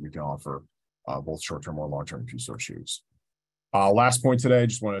jobs that we can offer, both short-term or long-term if you so choose. Last point today, I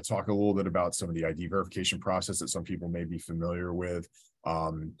just want to talk a little bit about some of the ID verification process that some people may be familiar with.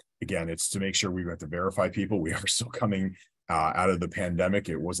 Again, it's to make sure we have to verify people. We are still coming out of the pandemic.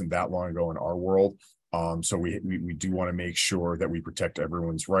 It wasn't that long ago in our world. So we do want to make sure that we protect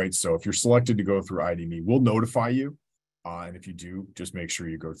everyone's rights. So if you're selected to go through ID.me, we'll notify you. And if you do, just make sure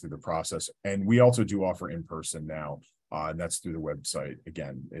you go through the process. And we also do offer in-person now. And that's through the website.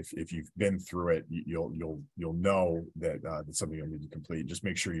 Again, if you've been through it, you'll know that that's something you'll need to complete. Just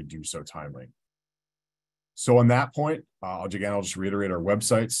make sure you do so timely. So on that point, I'll just reiterate our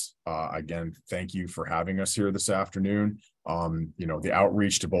websites. Again, thank you for having us here this afternoon. you know, the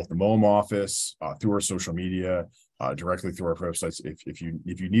outreach to both the MOME office, through our social media, directly through our websites. If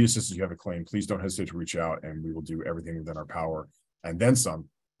you need assistance, you have a claim, please don't hesitate to reach out, and we will do everything within our power and then some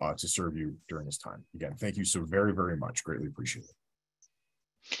to serve you during this time. Again, thank you so very, very much. Greatly appreciate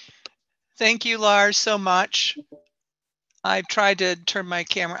it. Thank you, Lars, so much. I've tried to turn my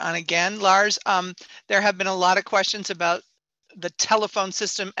camera on again. Lars, there have been a lot of questions about the telephone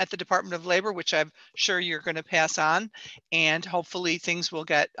system at the Department of Labor, which I'm sure you're going to pass on, and hopefully things will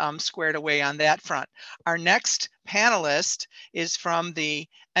get squared away on that front. Our next panelist is from the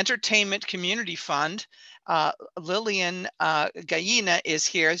Entertainment Community Fund. Lillian Gallina is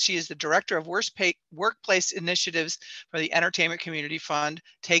here. She is the Director of Workplace Initiatives for the Entertainment Community Fund.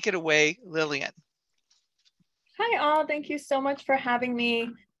 Take it away, Lillian. Hi all, thank you so much for having me.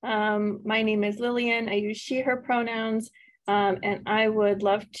 My name is Lillian. I use she, her pronouns. And I would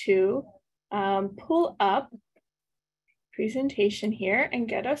love to pull up presentation here and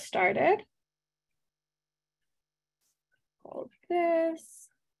get us started. Hold this.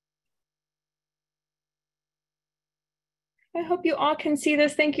 I hope you all can see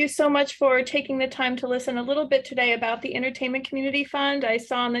this. Thank you so much for taking the time to listen a little bit today about the Entertainment Community Fund. I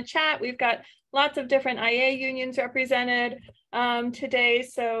saw in the chat, we've got lots of different IA unions represented today.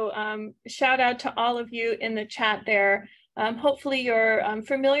 So shout out to all of you in the chat there. Hopefully you're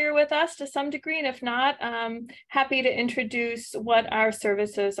familiar with us to some degree, and if not, happy to introduce what our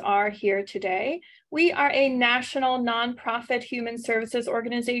services are here today. We are a national nonprofit human services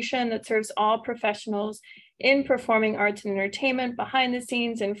organization that serves all professionals in performing arts and entertainment, behind the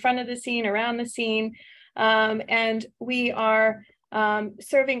scenes, in front of the scene, around the scene, and we are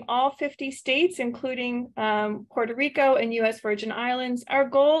serving all 50 states, including Puerto Rico and US Virgin Islands. Our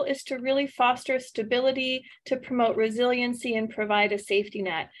goal is to really foster stability, to promote resiliency, and provide a safety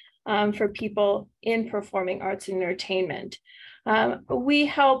net for people in performing arts and entertainment. We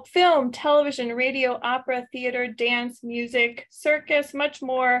help film, television, radio, opera, theater, dance, music, circus, much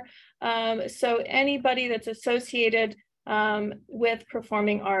more. So anybody that's associated with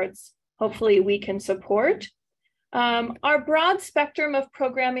performing arts, hopefully we can support. Our broad spectrum of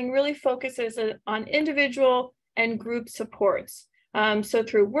programming really focuses on individual and group supports. So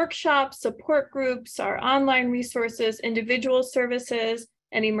through workshops, support groups, our online resources, individual services,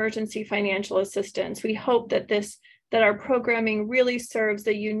 and emergency financial assistance. We hope that our programming really serves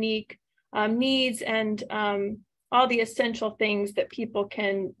the unique needs and all the essential things that people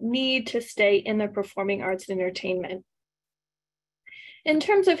can need to stay in the performing arts and entertainment. In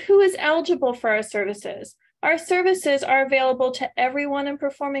terms of who is eligible for our services are available to everyone in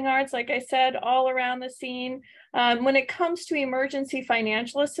performing arts, like I said, all around the scene. When it comes to emergency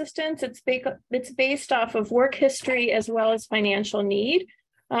financial assistance, it's based off of work history as well as financial need.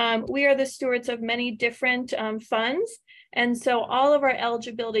 We are the stewards of many different funds, and so all of our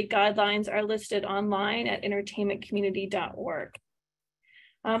eligibility guidelines are listed online at entertainmentcommunity.org.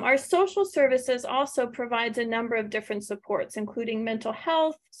 Our social services also provides a number of different supports, including mental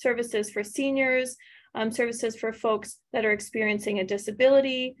health, services for seniors, services for folks that are experiencing a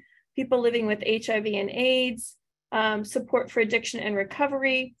disability, people living with HIV and AIDS, support for addiction and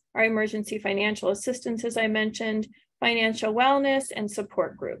recovery, our emergency financial assistance, as I mentioned, financial wellness, and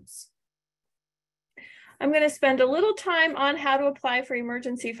support groups. I'm going to spend a little time on how to apply for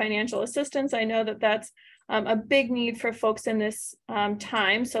emergency financial assistance. I know that that's a big need for folks in this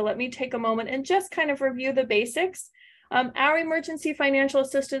time, so let me take a moment and just kind of review the basics. Our emergency financial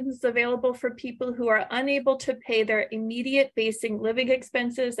assistance is available for people who are unable to pay their immediate basic living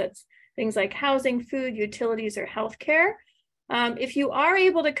expenses. That's things like housing, food, utilities, or healthcare. If you are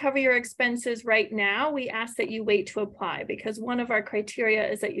able to cover your expenses right now, we ask that you wait to apply, because one of our criteria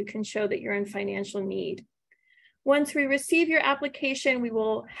is that you can show that you're in financial need. Once we receive your application, we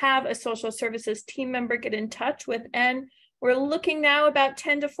will have a social services team member get in touch with, and we're looking now about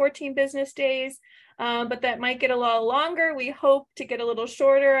 10 to 14 business days. But that might get a little longer. We hope to get a little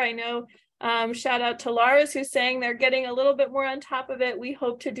shorter. I know, shout out to Lars, who's saying they're getting a little bit more on top of it. We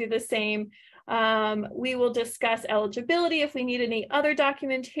hope to do the same. We will discuss eligibility if we need any other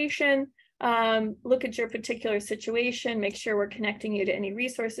documentation, look at your particular situation, make sure we're connecting you to any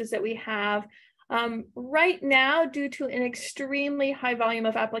resources that we have. Right now, due to an extremely high volume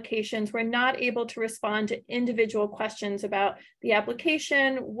of applications, we're not able to respond to individual questions about the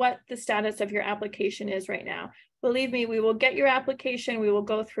application, what the status of your application is right now. Believe me, we will get your application, we will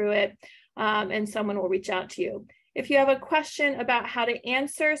go through it, and someone will reach out to you. If you have a question about how to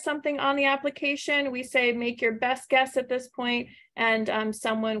answer something on the application, we say make your best guess at this point, and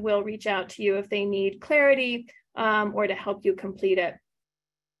someone will reach out to you if they need clarity or to help you complete it.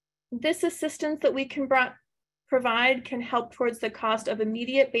 This assistance that we can provide can help towards the cost of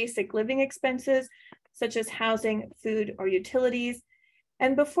immediate basic living expenses, such as housing, food, or utilities.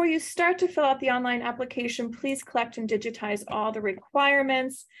 And before you start to fill out the online application, please collect and digitize all the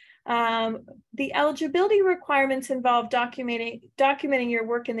requirements. The eligibility requirements involve documenting your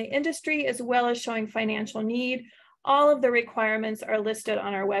work in the industry as well as showing financial need. All of the requirements are listed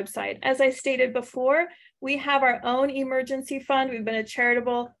on our website. As I stated before, we have our own emergency fund. We've been a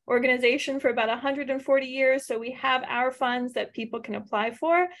charitable organization for about 140 years, so we have our funds that people can apply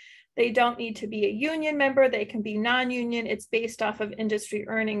for. They don't need to be a union member. They can be non-union. It's based off of industry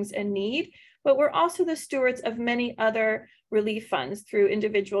earnings and need. But we're also the stewards of many other relief funds through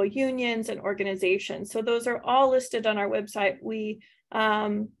individual unions and organizations. So those are all listed on our website. We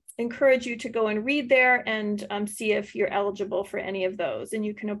encourage you to go and read there and see if you're eligible for any of those, and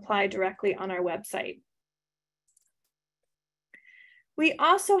you can apply directly on our website. We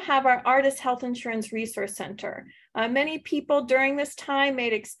also have our Artist Health Insurance Resource Center. Many people during this time may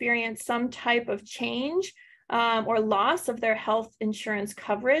experience some type of change or loss of their health insurance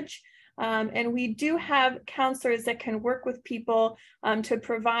coverage. And we do have counselors that can work with people to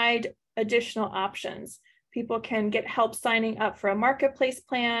provide additional options. People can get help signing up for a marketplace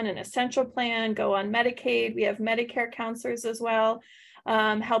plan, an essential plan, go on Medicaid. We have Medicare counselors as well.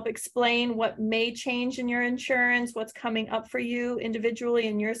 Help explain what may change in your insurance, what's coming up for you individually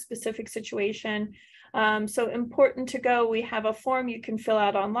in your specific situation. So important to go. We have a form you can fill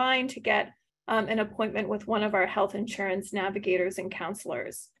out online to get an appointment with one of our health insurance navigators and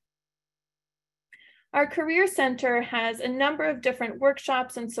counselors. Our Career Center has a number of different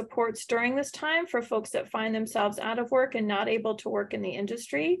workshops and supports during this time for folks that find themselves out of work and not able to work in the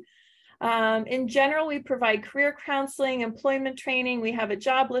industry. In general, we provide career counseling, employment training. We have a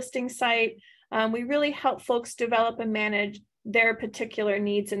job listing site. We really help folks develop and manage their particular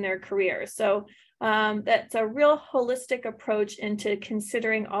needs in their career. So that's a real holistic approach into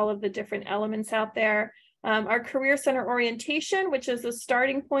considering all of the different elements out there. Our Career Center orientation, which is the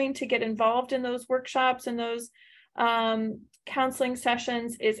starting point to get involved in those workshops and those counseling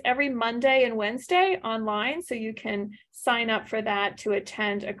sessions, is every Monday and Wednesday online. So you can sign up for that to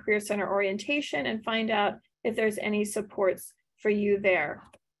attend a Career Center orientation and find out if there's any supports for you there.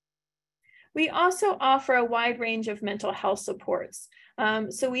 We also offer a wide range of mental health supports.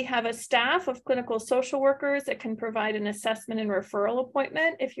 So we have a staff of clinical social workers that can provide an assessment and referral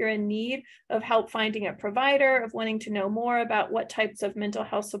appointment if you're in need of help finding a provider, of wanting to know more about what types of mental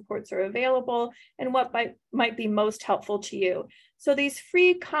health supports are available and what might be most helpful to you. So these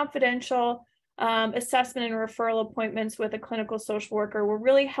free confidential assessment and referral appointments with a clinical social worker will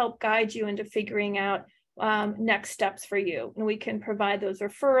really help guide you into figuring out next steps for you. And we can provide those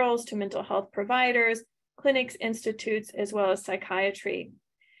referrals to mental health providers, clinics, institutes, as well as psychiatry.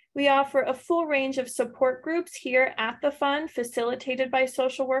 We offer a full range of support groups here at the fund, facilitated by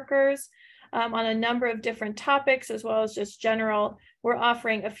social workers on a number of different topics, as well as just general. We're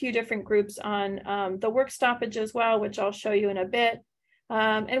offering a few different groups on the work stoppage as well, which I'll show you in a bit.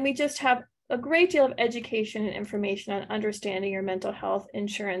 And we just have a great deal of education and information on understanding your mental health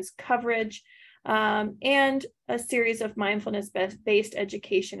insurance coverage, and a series of mindfulness-based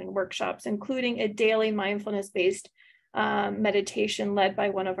education and workshops, including a daily mindfulness-based meditation led by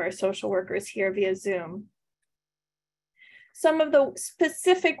one of our social workers here via Zoom. Some of the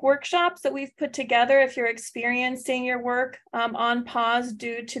specific workshops that we've put together, if you're experiencing your work on pause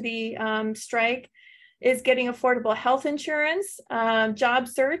due to the strike, is getting affordable health insurance, job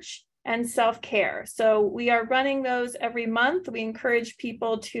search, and self-care. So we are running those every month. We encourage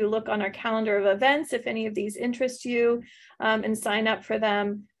people to look on our calendar of events if any of these interest you, and sign up for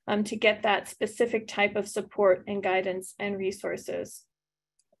them to get that specific type of support and guidance and resources.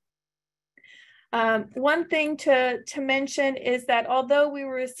 One thing to mention is that although we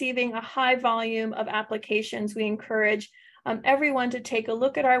were receiving a high volume of applications, we encourage everyone to take a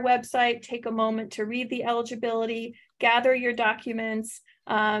look at our website, take a moment to read the eligibility, gather your documents,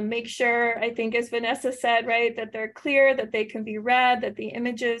 make sure, I think as Vanessa said, right, that they're clear, that they can be read, that the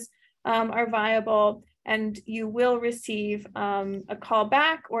images are viable, and you will receive a call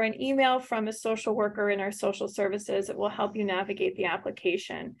back or an email from a social worker in our social services that will help you navigate the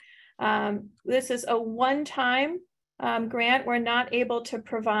application. This is a one-time grant. We're not able to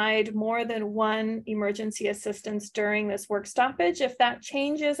provide more than one emergency assistance during this work stoppage. If that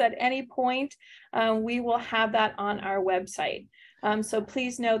changes at any point, we will have that on our website. So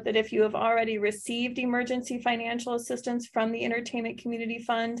please note that if you have already received emergency financial assistance from the Entertainment Community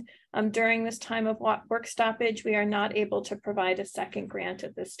Fund during this time of work stoppage, we are not able to provide a second grant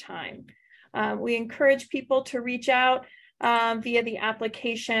at this time. We encourage people to reach out via the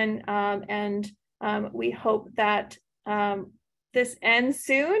application and We hope that this ends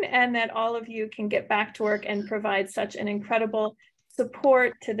soon and that all of you can get back to work and provide such an incredible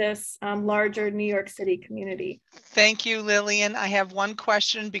support to this larger New York City community. Thank you, Lillian. I have one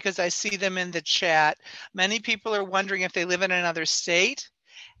question because I see them in the chat. Many people are wondering if they live in another state,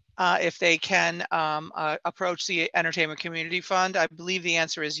 if they can approach the Entertainment Community Fund. I believe the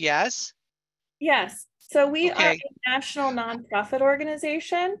answer is yes. Yes. So we are a national nonprofit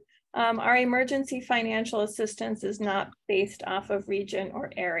organization. Our emergency financial assistance is not based off of region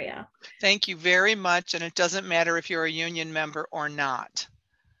or area. Thank you very much. And it doesn't matter if you're a union member or not.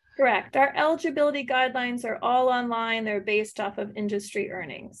 Correct. Our eligibility guidelines are all online. They're based off of industry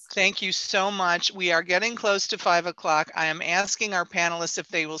earnings. Thank you so much. We are getting close to 5 o'clock. I am asking our panelists if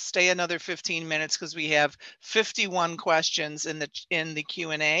they will stay another 15 minutes because we have 51 questions in the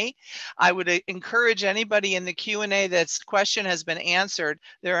Q&A. I would encourage anybody in the Q&A that's question has been answered.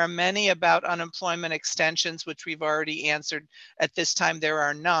 There are many about unemployment extensions, which we've already answered. At this time, there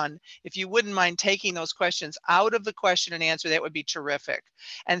are none. If you wouldn't mind taking those questions out of the question and answer, that would be terrific.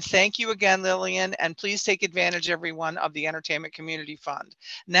 And thank you again, Lillian, and please take advantage, everyone, of the Entertainment Community Fund.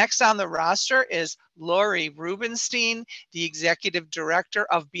 Next on the roster is Lori Rubenstein, the Executive Director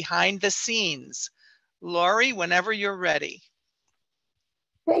of Behind the Scenes. Lori, whenever you're ready.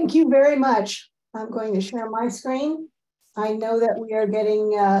 Thank you very much. I'm going to share my screen. I know that we are getting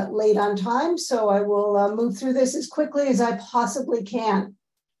late on time, so I will move through this as quickly as I possibly can.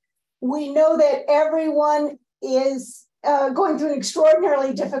 We know that everyone is going through an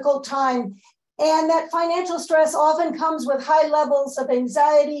extraordinarily difficult time, and that financial stress often comes with high levels of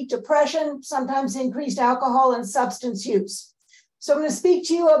anxiety, depression, sometimes increased alcohol and substance use. So I'm going to speak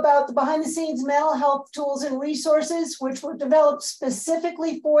to you about the behind the scenes mental health tools and resources, which were developed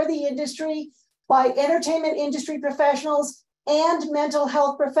specifically for the industry by entertainment industry professionals and mental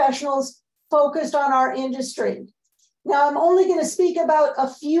health professionals focused on our industry. Now, I'm only going to speak about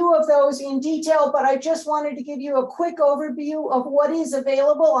a few of those in detail, but I just wanted to give you a quick overview of what is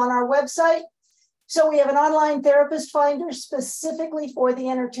available on our website. So we have an online therapist finder specifically for the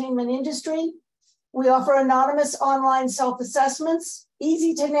entertainment industry. We offer anonymous online self-assessments,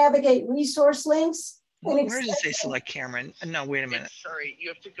 easy to navigate resource links. Where does it say select camera? No, wait a minute. Sorry, you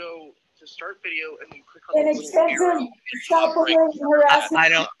have to go to start video and then click on An the little arrow. extensive stop-bullying harassment. I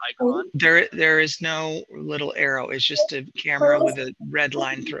don't, there is no little arrow. It's just a camera with a red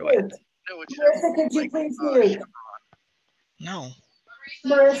line through it. No, it's Marissa, could you please mute? No.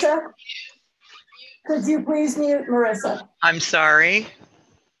 Marissa, could you please mute Marissa? I'm sorry.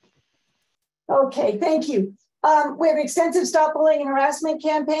 Okay, thank you. We have an extensive stop bullying and harassment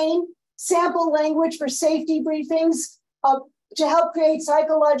campaign, sample language for safety briefings to help create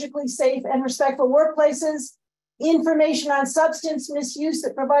psychologically safe and respectful workplaces, information on substance misuse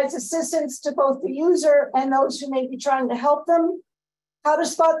that provides assistance to both the user and those who may be trying to help them, how to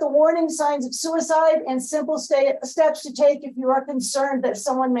spot the warning signs of suicide and simple steps to take if you are concerned that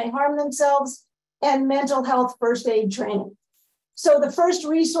someone may harm themselves, and mental health first aid training. So the first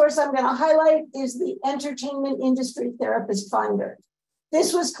resource I'm going to highlight is the Entertainment Industry Therapist Finder.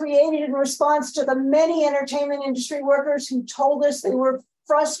 This was created in response to the many entertainment industry workers who told us they were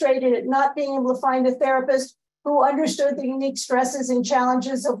frustrated at not being able to find a therapist who understood the unique stresses and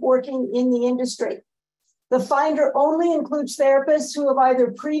challenges of working in the industry. The finder only includes therapists who have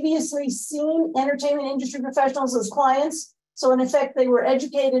either previously seen entertainment industry professionals as clients, so in effect they were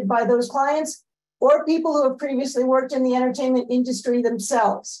educated by those clients, or people who have previously worked in the entertainment industry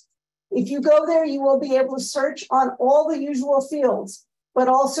themselves. If you go there, you will be able to search on all the usual fields, but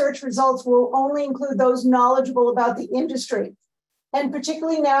all search results will only include those knowledgeable about the industry. And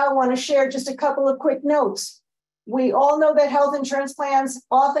particularly now, I want to share just a couple of quick notes. We all know that health insurance plans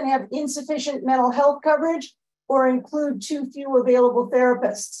often have insufficient mental health coverage or include too few available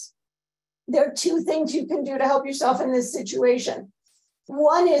therapists. There are two things you can do to help yourself in this situation.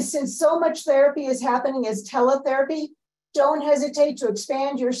 One is, since so much therapy is happening as teletherapy, don't hesitate to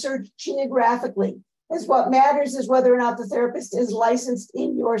expand your search geographically, as what matters is whether or not the therapist is licensed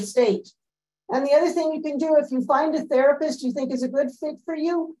in your state. And the other thing you can do, if you find a therapist you think is a good fit for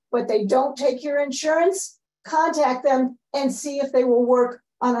you, but they don't take your insurance, contact them and see if they will work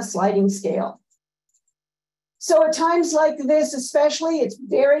on a sliding scale. So at times like this, especially, it's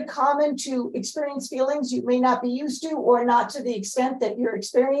very common to experience feelings you may not be used to or not to the extent that you're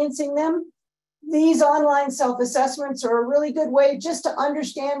experiencing them. These online self-assessments are a really good way just to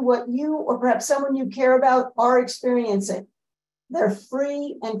understand what you or perhaps someone you care about are experiencing. They're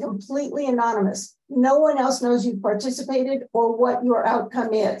free and completely anonymous. No one else knows you've participated or what your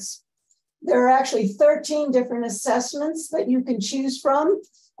outcome is. There are actually 13 different assessments that you can choose from,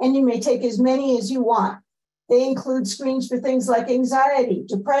 and you may take as many as you want. They include screens for things like anxiety,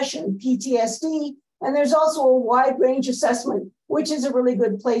 depression, PTSD, and there's also a wide range assessment, which is a really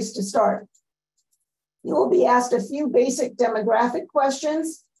good place to start. You will be asked a few basic demographic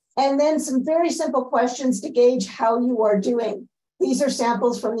questions, and then some very simple questions to gauge how you are doing. These are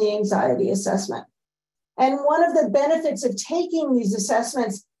samples from the anxiety assessment. And one of the benefits of taking these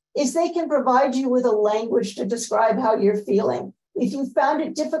assessments is they can provide you with a language to describe how you're feeling. If you found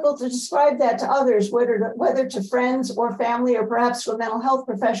it difficult to describe that to others, whether to friends or family or perhaps to a mental health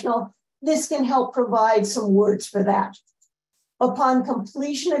professional, this can help provide some words for that. Upon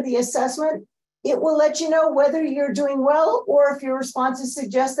completion of the assessment, it will let you know whether you're doing well or if your responses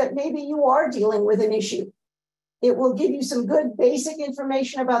suggest that maybe you are dealing with an issue. It will give you some good basic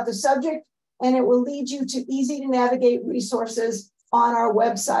information about the subject, and it will lead you to easy to navigate resources on our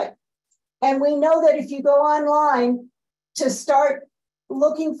website. And we know that if you go online to start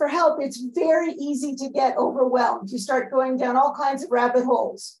looking for help, it's very easy to get overwhelmed. You start going down all kinds of rabbit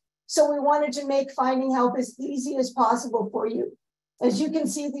holes. So we wanted to make finding help as easy as possible for you. As you can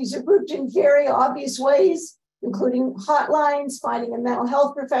see, these are grouped in very obvious ways, including hotlines, finding a mental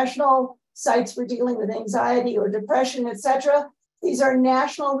health professional, sites for dealing with anxiety or depression, etc. These are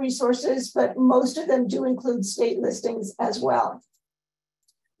national resources, but most of them do include state listings as well.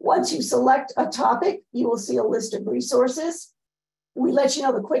 Once you select a topic, you will see a list of resources. We let you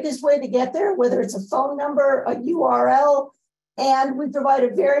know the quickest way to get there, whether it's a phone number, a URL, and we provide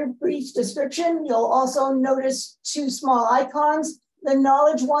a very brief description. You'll also notice two small icons. The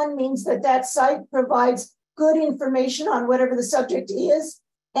knowledge one means that that site provides good information on whatever the subject is.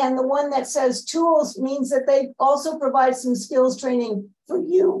 And the one that says tools means that they also provide some skills training for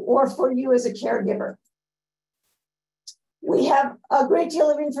you or for you as a caregiver. We have a great deal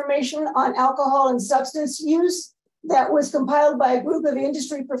of information on alcohol and substance use that was compiled by a group of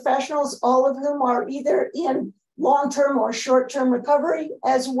industry professionals, all of whom are either in long-term or short-term recovery,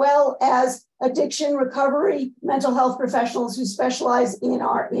 as well as addiction recovery, mental health professionals who specialize in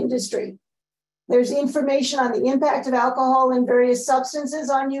our industry. There's information on the impact of alcohol and various substances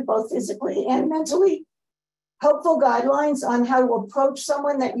on you, both physically and mentally. Helpful guidelines on how to approach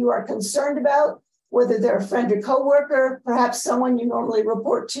someone that you are concerned about, whether they're a friend or coworker, perhaps someone you normally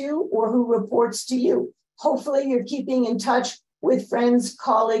report to or who reports to you. Hopefully you're keeping in touch with friends,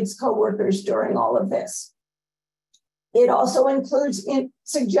 colleagues, coworkers during all of this. It also includes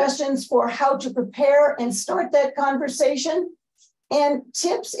suggestions for how to prepare and start that conversation, and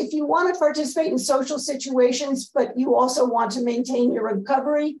tips if you want to participate in social situations, but you also want to maintain your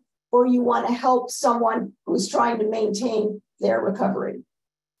recovery, or you want to help someone who's trying to maintain their recovery.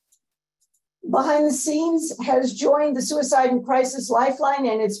 Behind the scenes has joined the Suicide and Crisis Lifeline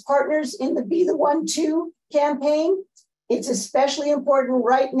and its partners in the Be the One Too campaign. It's especially important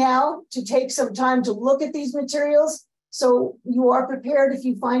right now to take some time to look at these materials so you are prepared if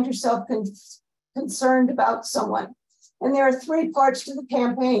you find yourself concerned about someone. And there are three parts to the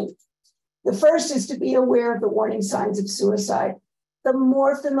campaign. The first is to be aware of the warning signs of suicide. The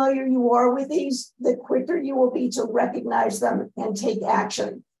more familiar you are with these, the quicker you will be to recognize them and take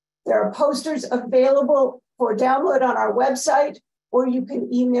action. There are posters available for download on our website, or you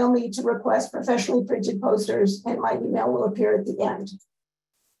can email me to request professionally printed posters, and my email will appear at the end.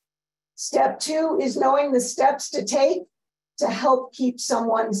 Step two is knowing the steps to take to help keep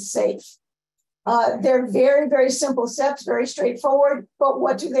someone safe. They're very, very simple steps, very straightforward, but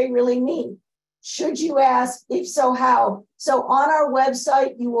what do they really mean? Should you ask? If so, how? So on our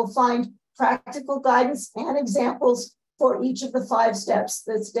website, you will find practical guidance and examples for each of the 5 steps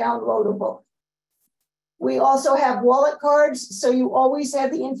that's downloadable. We also have wallet cards, so you always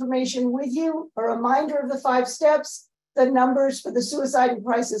have the information with you, a reminder of the 5 steps, the numbers for the Suicide and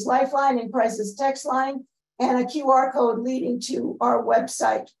Crisis Lifeline and Crisis Text Line, and a QR code leading to our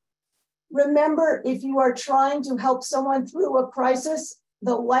website. Remember, if you are trying to help someone through a crisis,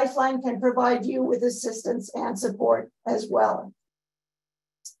 the Lifeline can provide you with assistance and support as well.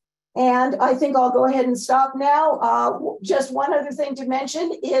 And I think I'll go ahead and stop now. Just one other thing to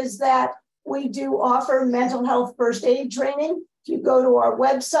mention is that we do offer mental health first aid training. If you go to our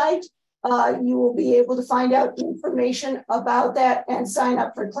website, you will be able to find out information about that and sign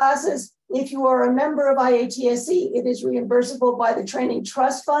up for classes. If you are a member of IATSE, it is reimbursable by the Training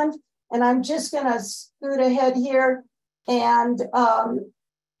Trust Fund. And I'm just going to scoot ahead here and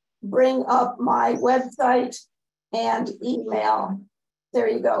bring up my website and email. There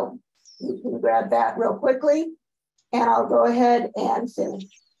you go. You can grab that real quickly, and I'll go ahead and finish.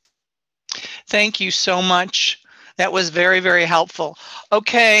 Thank you so much, That was very, very helpful.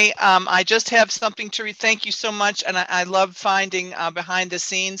 Okay, I just have something to read. Thank you so much. And I love finding behind the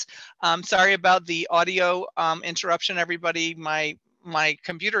scenes. Sorry about the audio interruption, everybody. My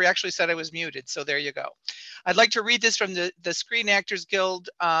computer actually said I was muted, so there you go. I'd like to read this from the Screen Actors Guild,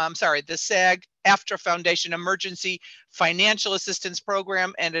 the SAG-AFTRA Foundation Emergency Financial Assistance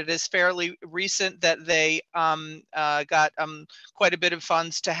Program, and it is fairly recent that they got quite a bit of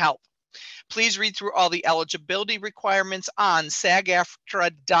funds to help. Please read through all the eligibility requirements on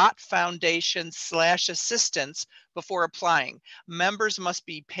SAG-AFTRA.foundation/assistance before applying. Members must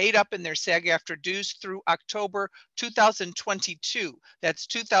be paid up in their SAG-AFTRA dues through October 2022. That's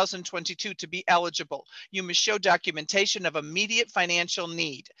 2022 to be eligible. You must show documentation of immediate financial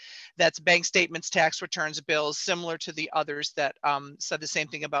need. That's bank statements, tax returns, bills, similar to the others that said the same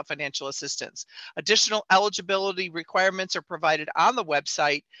thing about financial assistance. Additional eligibility requirements are provided on the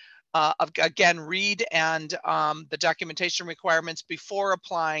website. Again, read and the documentation requirements before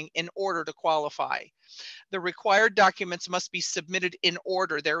applying in order to qualify. The required documents must be submitted in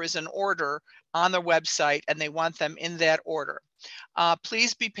order. There is an order on the website and they want them in that order.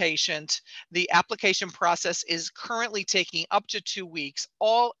 Please be patient. The application process is currently taking up to 2 weeks.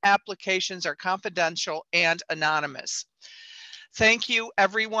 All applications are confidential and anonymous. Thank you,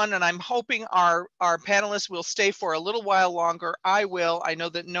 everyone, and I'm hoping our panelists will stay for a little while longer. I will. I know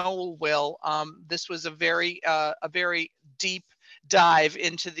that Noel will. This was a very deep dive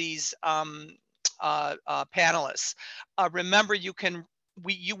into these panelists. Remember,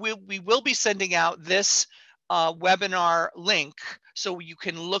 we will be sending out this webinar link so you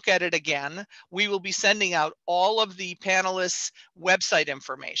can look at it again. We will be sending out all of the panelists' website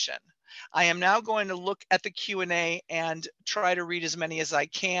information. I am now going to look at the Q&A and try to read as many as I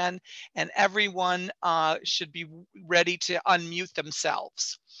can, and everyone should be ready to unmute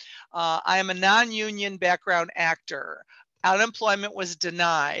themselves. I am a non-union background actor. Unemployment was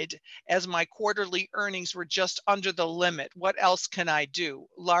denied as my quarterly earnings were just under the limit. What else can I do?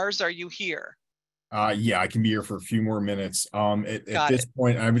 Lars, are you here? Yeah, I can be here for a few more minutes. At this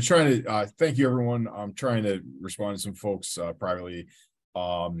point, I've been trying to thank you, everyone. I'm trying to respond to some folks privately.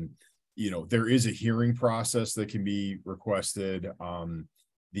 You know, there is a hearing process that can be requested.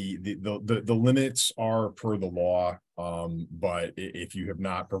 The limits are per the law, but if you have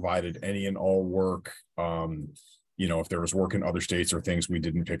not provided any and all work, you know, if there was work in other states or things we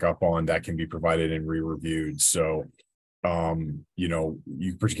didn't pick up on, that can be provided and re-reviewed. So, you know,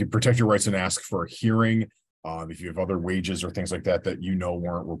 you can protect your rights and ask for a hearing. If you have other wages or things like that that you know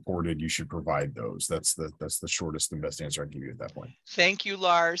weren't reported, you should provide those. That's the shortest and best answer I can give you at that point. Thank you,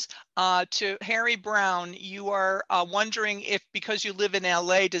 Lars. To Harry Brown, you are wondering if, because you live in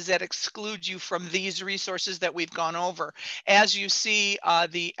LA, does that exclude you from these resources that we've gone over? As you see,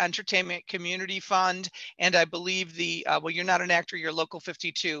 the Entertainment Community Fund, and I believe the, well, you're not an actor, you're Local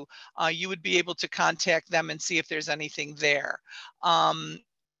 52, you would be able to contact them and see if there's anything there.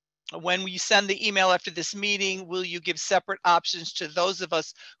 When we send the email after this meeting, will you give separate options to those of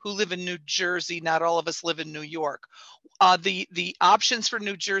us who live in New Jersey? Not all of us live in New York. The options for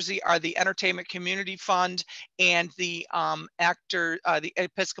New Jersey are the Entertainment Community Fund and the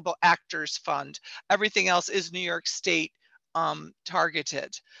Episcopal Actors Fund. Everything else is New York State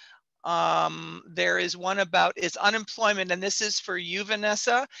targeted. There is one about, is unemployment, and this is for you,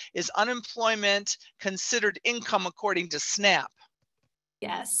 Vanessa, is unemployment considered income according to SNAP?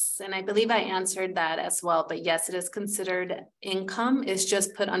 Yes, and I believe I answered that as well, but yes, it is considered income. It's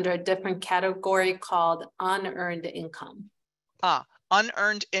just put under a different category called unearned income.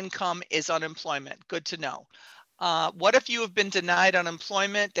 Unearned income is unemployment. Good to know. What if you have been denied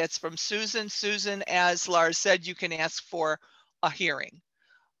unemployment? That's from Susan. Susan, as Lars said, you can ask for a hearing.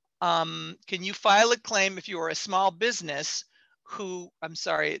 Can you file a claim if you are a small business who, I'm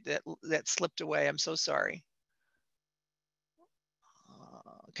sorry, that slipped away. I'm so sorry.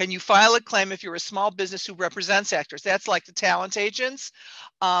 Can you file a claim if you're a small business who represents actors? That's like the talent agents.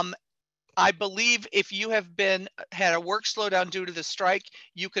 I believe if you have had a work slowdown due to the strike,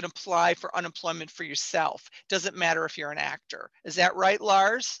 you can apply for unemployment for yourself. Doesn't matter if you're an actor. Is that right,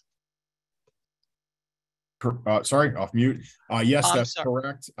 Lars? Sorry, off mute. Yes, that's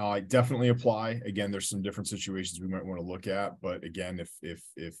correct. Definitely apply. Again, there's some different situations we might want to look at, but again,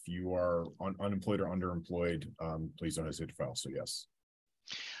 if you are unemployed or underemployed, please don't hesitate to file. So yes.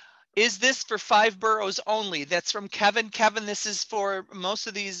 Is this for 5 boroughs only? That's from Kevin. Kevin, this is for most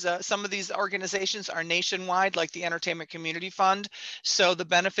of these, some of these organizations are nationwide, like the Entertainment Community Fund. So the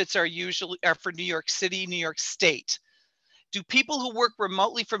benefits are usually for New York City, New York State. Do people who work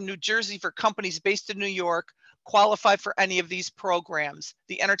remotely from New Jersey for companies based in New York qualify for any of these programs.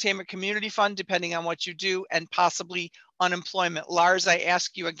 The Entertainment Community Fund, depending on what you do, and possibly unemployment. Lars, I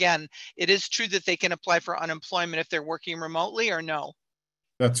ask you again, it is true that they can apply for unemployment if they're working remotely, or no?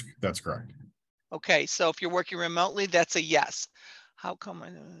 That's correct. Okay, so if you're working remotely, that's a yes. How come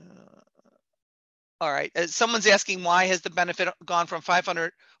all right, someone's asking, why has the benefit gone from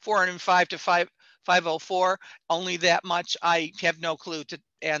 405 to 504? Only that much? I have no clue to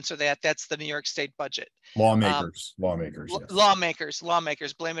answer that. That's the New York State budget. Lawmakers, yes.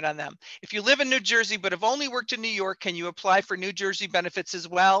 Lawmakers, blame it on them. If you live in New Jersey but have only worked in New York, can you apply for New Jersey benefits as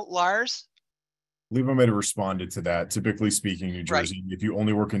well, Lars? Leva might have responded to that. Typically speaking, New Jersey, if you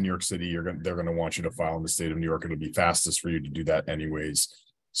only work in New York City, they're going to want you to file in the state of New York. It'll be fastest for you to do that anyways.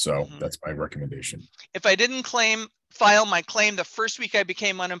 So that's my recommendation. If I didn't file my claim the first week I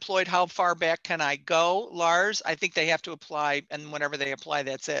became unemployed, how far back can I go, Lars? I think they have to apply, and whenever they apply,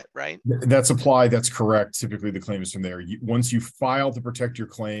 that's it, right? That's correct. Typically the claim is from there. Once you file to protect your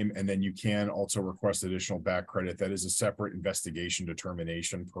claim, and then you can also request additional back credit. That is a separate investigation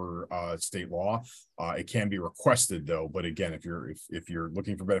determination per state law. It can be requested though, but again, if you're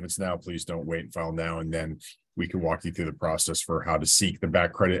looking for benefits now, please don't wait and file now, and then we can walk you through the process for how to seek the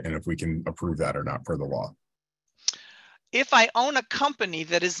back credit and if we can approve that or not per the law. If I own a company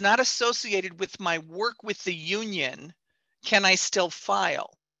that is not associated with my work with the union, can I still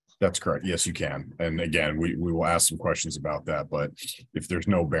file? That's correct. Yes, you can. And again, we will ask some questions about that, but if there's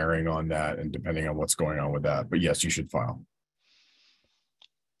no bearing on that and depending on what's going on with that, but yes, you should file.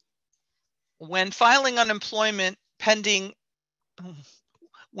 When filing unemployment pending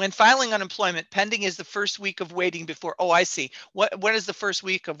is the first week of waiting before. Oh, I see. What is the first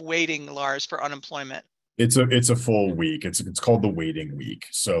week of waiting, Lars, for unemployment? It's a full week. It's called the waiting week.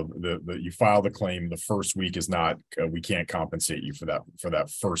 So you file the claim. The first week is not. We can't compensate you for that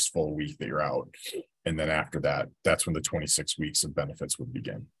first full week that you're out, and then after that, that's when the 26 weeks of benefits would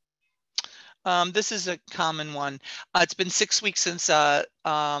begin. This is a common one. It's been 6 weeks since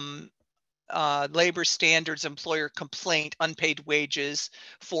labor standards employer complaint unpaid wages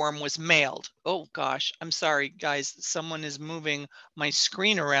form was mailed. Oh gosh, I'm sorry guys, someone is moving my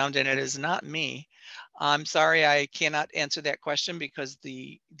screen around and it is not me. I'm sorry, I cannot answer that question because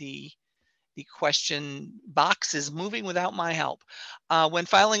the question box is moving without my help. When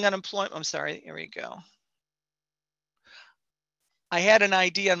filing unemployment, I'm sorry, here we go. I had an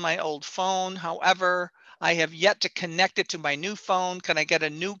ID on my old phone, however, I have yet to connect it to my new phone. Can I get a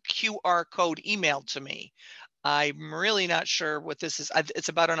new QR code emailed to me? I'm really not sure what this is. It's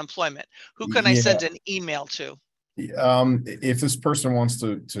about unemployment. Who can I send an email to? If this person wants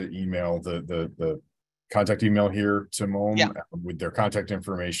to email the contact email here to MOME with their contact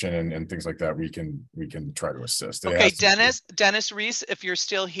information and things like that, we can try to assist. Okay, Dennis Reese, if you're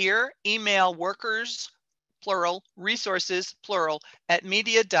still here, email workers, plural, resources, plural, at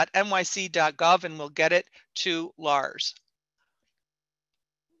media.nyc.gov and we'll get it to Lars.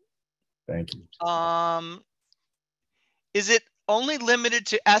 Thank you. Is it only limited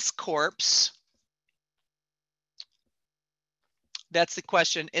to S Corps? That's the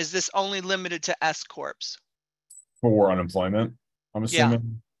question. Is this only limited to S Corps? For unemployment, I'm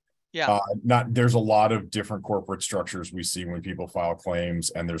assuming? Yeah. There's a lot of different corporate structures we see when people file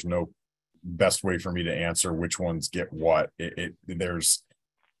claims, and there's no best way for me to answer which ones get what. It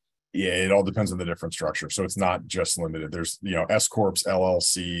all depends on the different structure. So it's not just limited. There's, S Corps,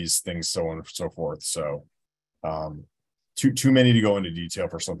 LLCs, things so on and so forth. So too many to go into detail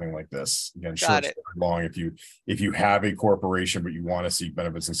for something like this. Again, short, long. If you have a corporation but you want to seek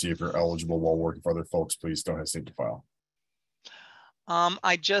benefits and see if you're eligible while working for other folks, please don't hesitate to file.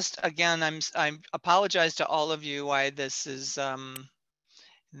 I apologize to all of you why this is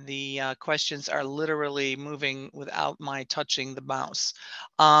the questions are literally moving without my touching the mouse.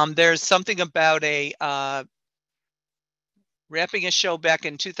 There's something about wrapping a show back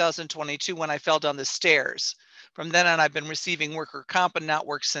in 2022 when I fell down the stairs. From then on, I've been receiving worker comp and not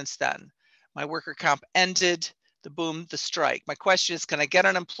worked since then. My worker comp ended, the strike. My question is, can I get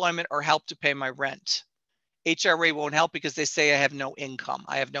unemployment or help to pay my rent? HRA won't help because they say I have no income.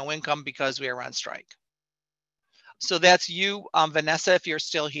 I have no income because we are on strike. So that's you, Vanessa, if you're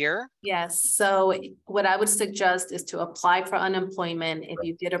still here. Yes. So what I would suggest is to apply for unemployment. If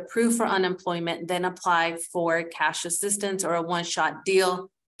you get approved for unemployment, then apply for cash assistance or a one-shot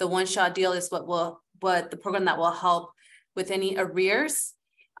deal. The one-shot deal is what the program that will help with any arrears.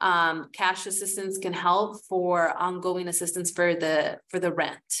 Cash assistance can help for ongoing assistance for the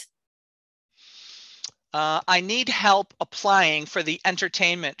rent. I need help applying for the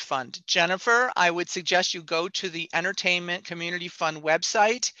entertainment fund. Jennifer, I would suggest you go to the Entertainment Community Fund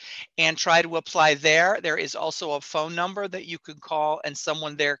website and try to apply there. There is also a phone number that you can call and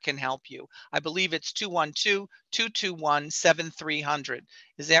someone there can help you. I believe it's 212-221-7300.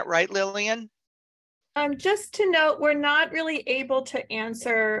 Is that right, Lillian? Just to note, we're not really able to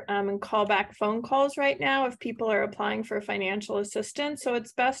answer and call back phone calls right now if people are applying for financial assistance. So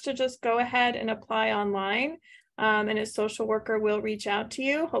it's best to just go ahead and apply online, and a social worker will reach out to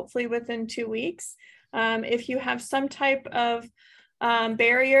you, hopefully within 2 weeks. If you have some type of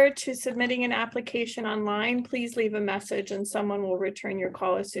barrier to submitting an application online, please leave a message and someone will return your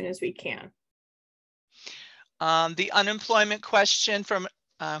call as soon as we can. The unemployment question from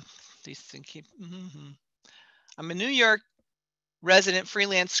these things keep. I'm a New York resident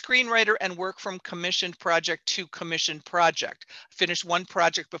freelance screenwriter and work from commissioned project to commissioned project. Finished one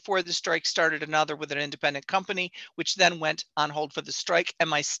project before the strike, started another with an independent company, which then went on hold for the strike.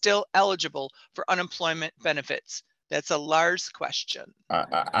 Am I still eligible for unemployment benefits? That's a Lars question.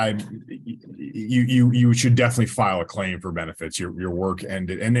 You should definitely file a claim for benefits. Your work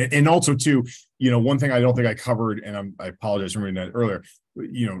ended, and also too, one thing I don't think I covered, and I apologize for reading that earlier.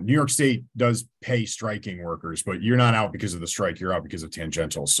 New York State does pay striking workers, but you're not out because of the strike. You're out because of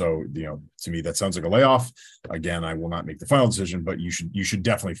tangential. So to me that sounds like a layoff. Again, I will not make the final decision, but you should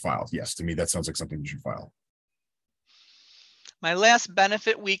definitely file. Yes, to me that sounds like something you should file. My last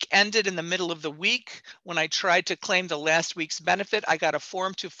benefit week ended in the middle of the week. When I tried to claim the last week's benefit, I got a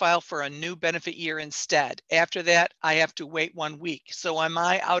form to file for a new benefit year instead. After that, I have to wait 1 week. So am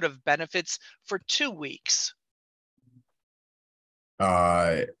I out of benefits for 2 weeks?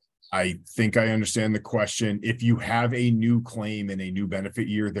 I think I understand the question. If you have a new claim in a new benefit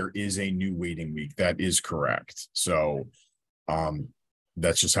year, there is a new waiting week. That is correct. So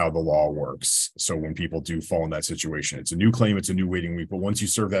that's just how the law works. So when people do fall in that situation, it's a new claim, it's a new waiting week. But once you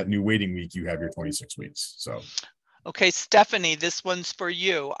serve that new waiting week, you have your 26 weeks. So. Okay, Stephanie, this one's for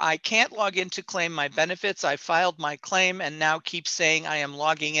you. I can't log in to claim my benefits. I filed my claim and now keep saying I am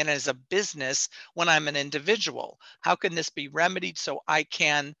logging in as a business when I'm an individual. How can this be remedied so I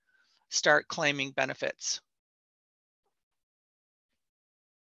can start claiming benefits?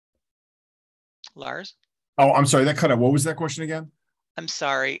 Lars? Oh, I'm sorry, that cut out. What was that question again? I'm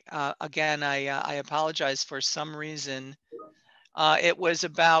sorry. Again, I apologize. For some reason. It was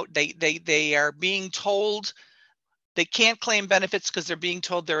about they are being told they can't claim benefits because they're being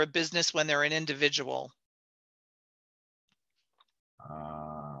told they're a business when they're an individual.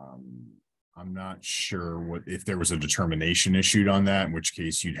 I'm not sure if there was a determination issued on that, in which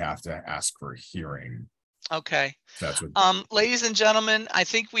case you'd have to ask for a hearing. Okay. That's what. Ladies and gentlemen, I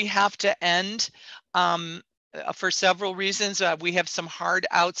think we have to end. For several reasons. We have some hard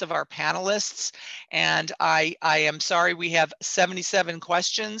outs of our panelists, and I am sorry we have 77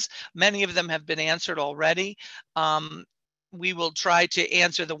 questions. Many of them have been answered already. We will try to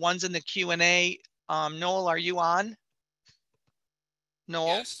answer the ones in the Q&A. Noel, are you on?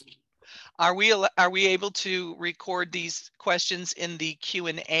 Noel? Yes. Are we able to record these questions in the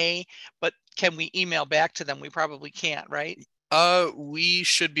Q&A, but can we email back to them? We probably can't, right? We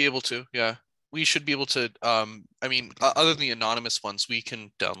should be able to, yeah. We should be able to, I mean, other than the anonymous ones, we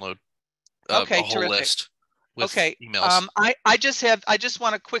can download a whole terrific. list with Okay. emails. I just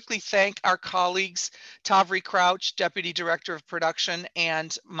want to quickly thank our colleagues, Tavri Crouch, Deputy Director of Production,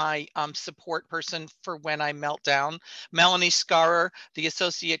 and my support person for when I melt down, Melanie Scarer, the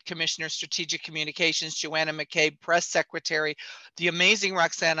Associate Commissioner, Strategic Communications, Joanna McCabe, Press Secretary, the amazing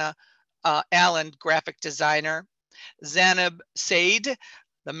Roxana Allen, Graphic Designer, Zanab Said,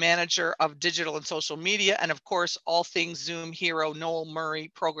 the Manager of Digital and Social Media, and of course, all things Zoom hero, Noel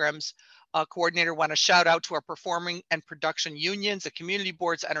Murray, Programs Coordinator. Want to shout out to our performing and production unions, the community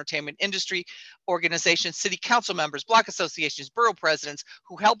boards, entertainment industry organizations, city council members, block associations, borough presidents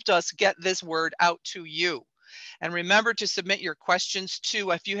who helped us get this word out to you. And remember to submit your questions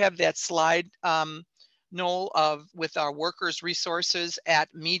too. If you have that slide, Noel, with our workers resources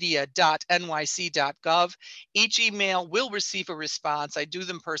at media.nyc.gov. Each email will receive a response. I do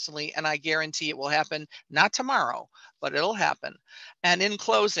them personally, and I guarantee it will happen, not tomorrow, but it'll happen. And in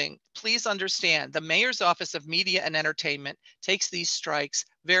closing, please understand the Mayor's Office of Media and Entertainment takes these strikes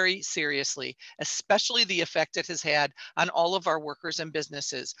very seriously, especially the effect it has had on all of our workers and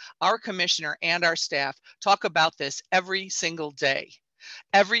businesses. Our commissioner and our staff talk about this every single day.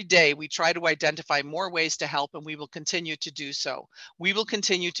 Every day, we try to identify more ways to help, and we will continue to do so. We will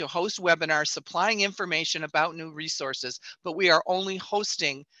continue to host webinars supplying information about new resources, but we are only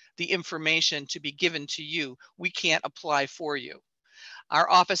hosting the information to be given to you. We can't apply for you. Our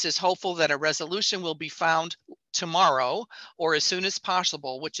office is hopeful that a resolution will be found tomorrow or as soon as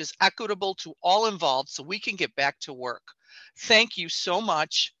possible, which is equitable to all involved so we can get back to work. Thank you so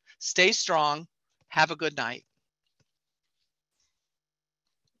much. Stay strong. Have a good night.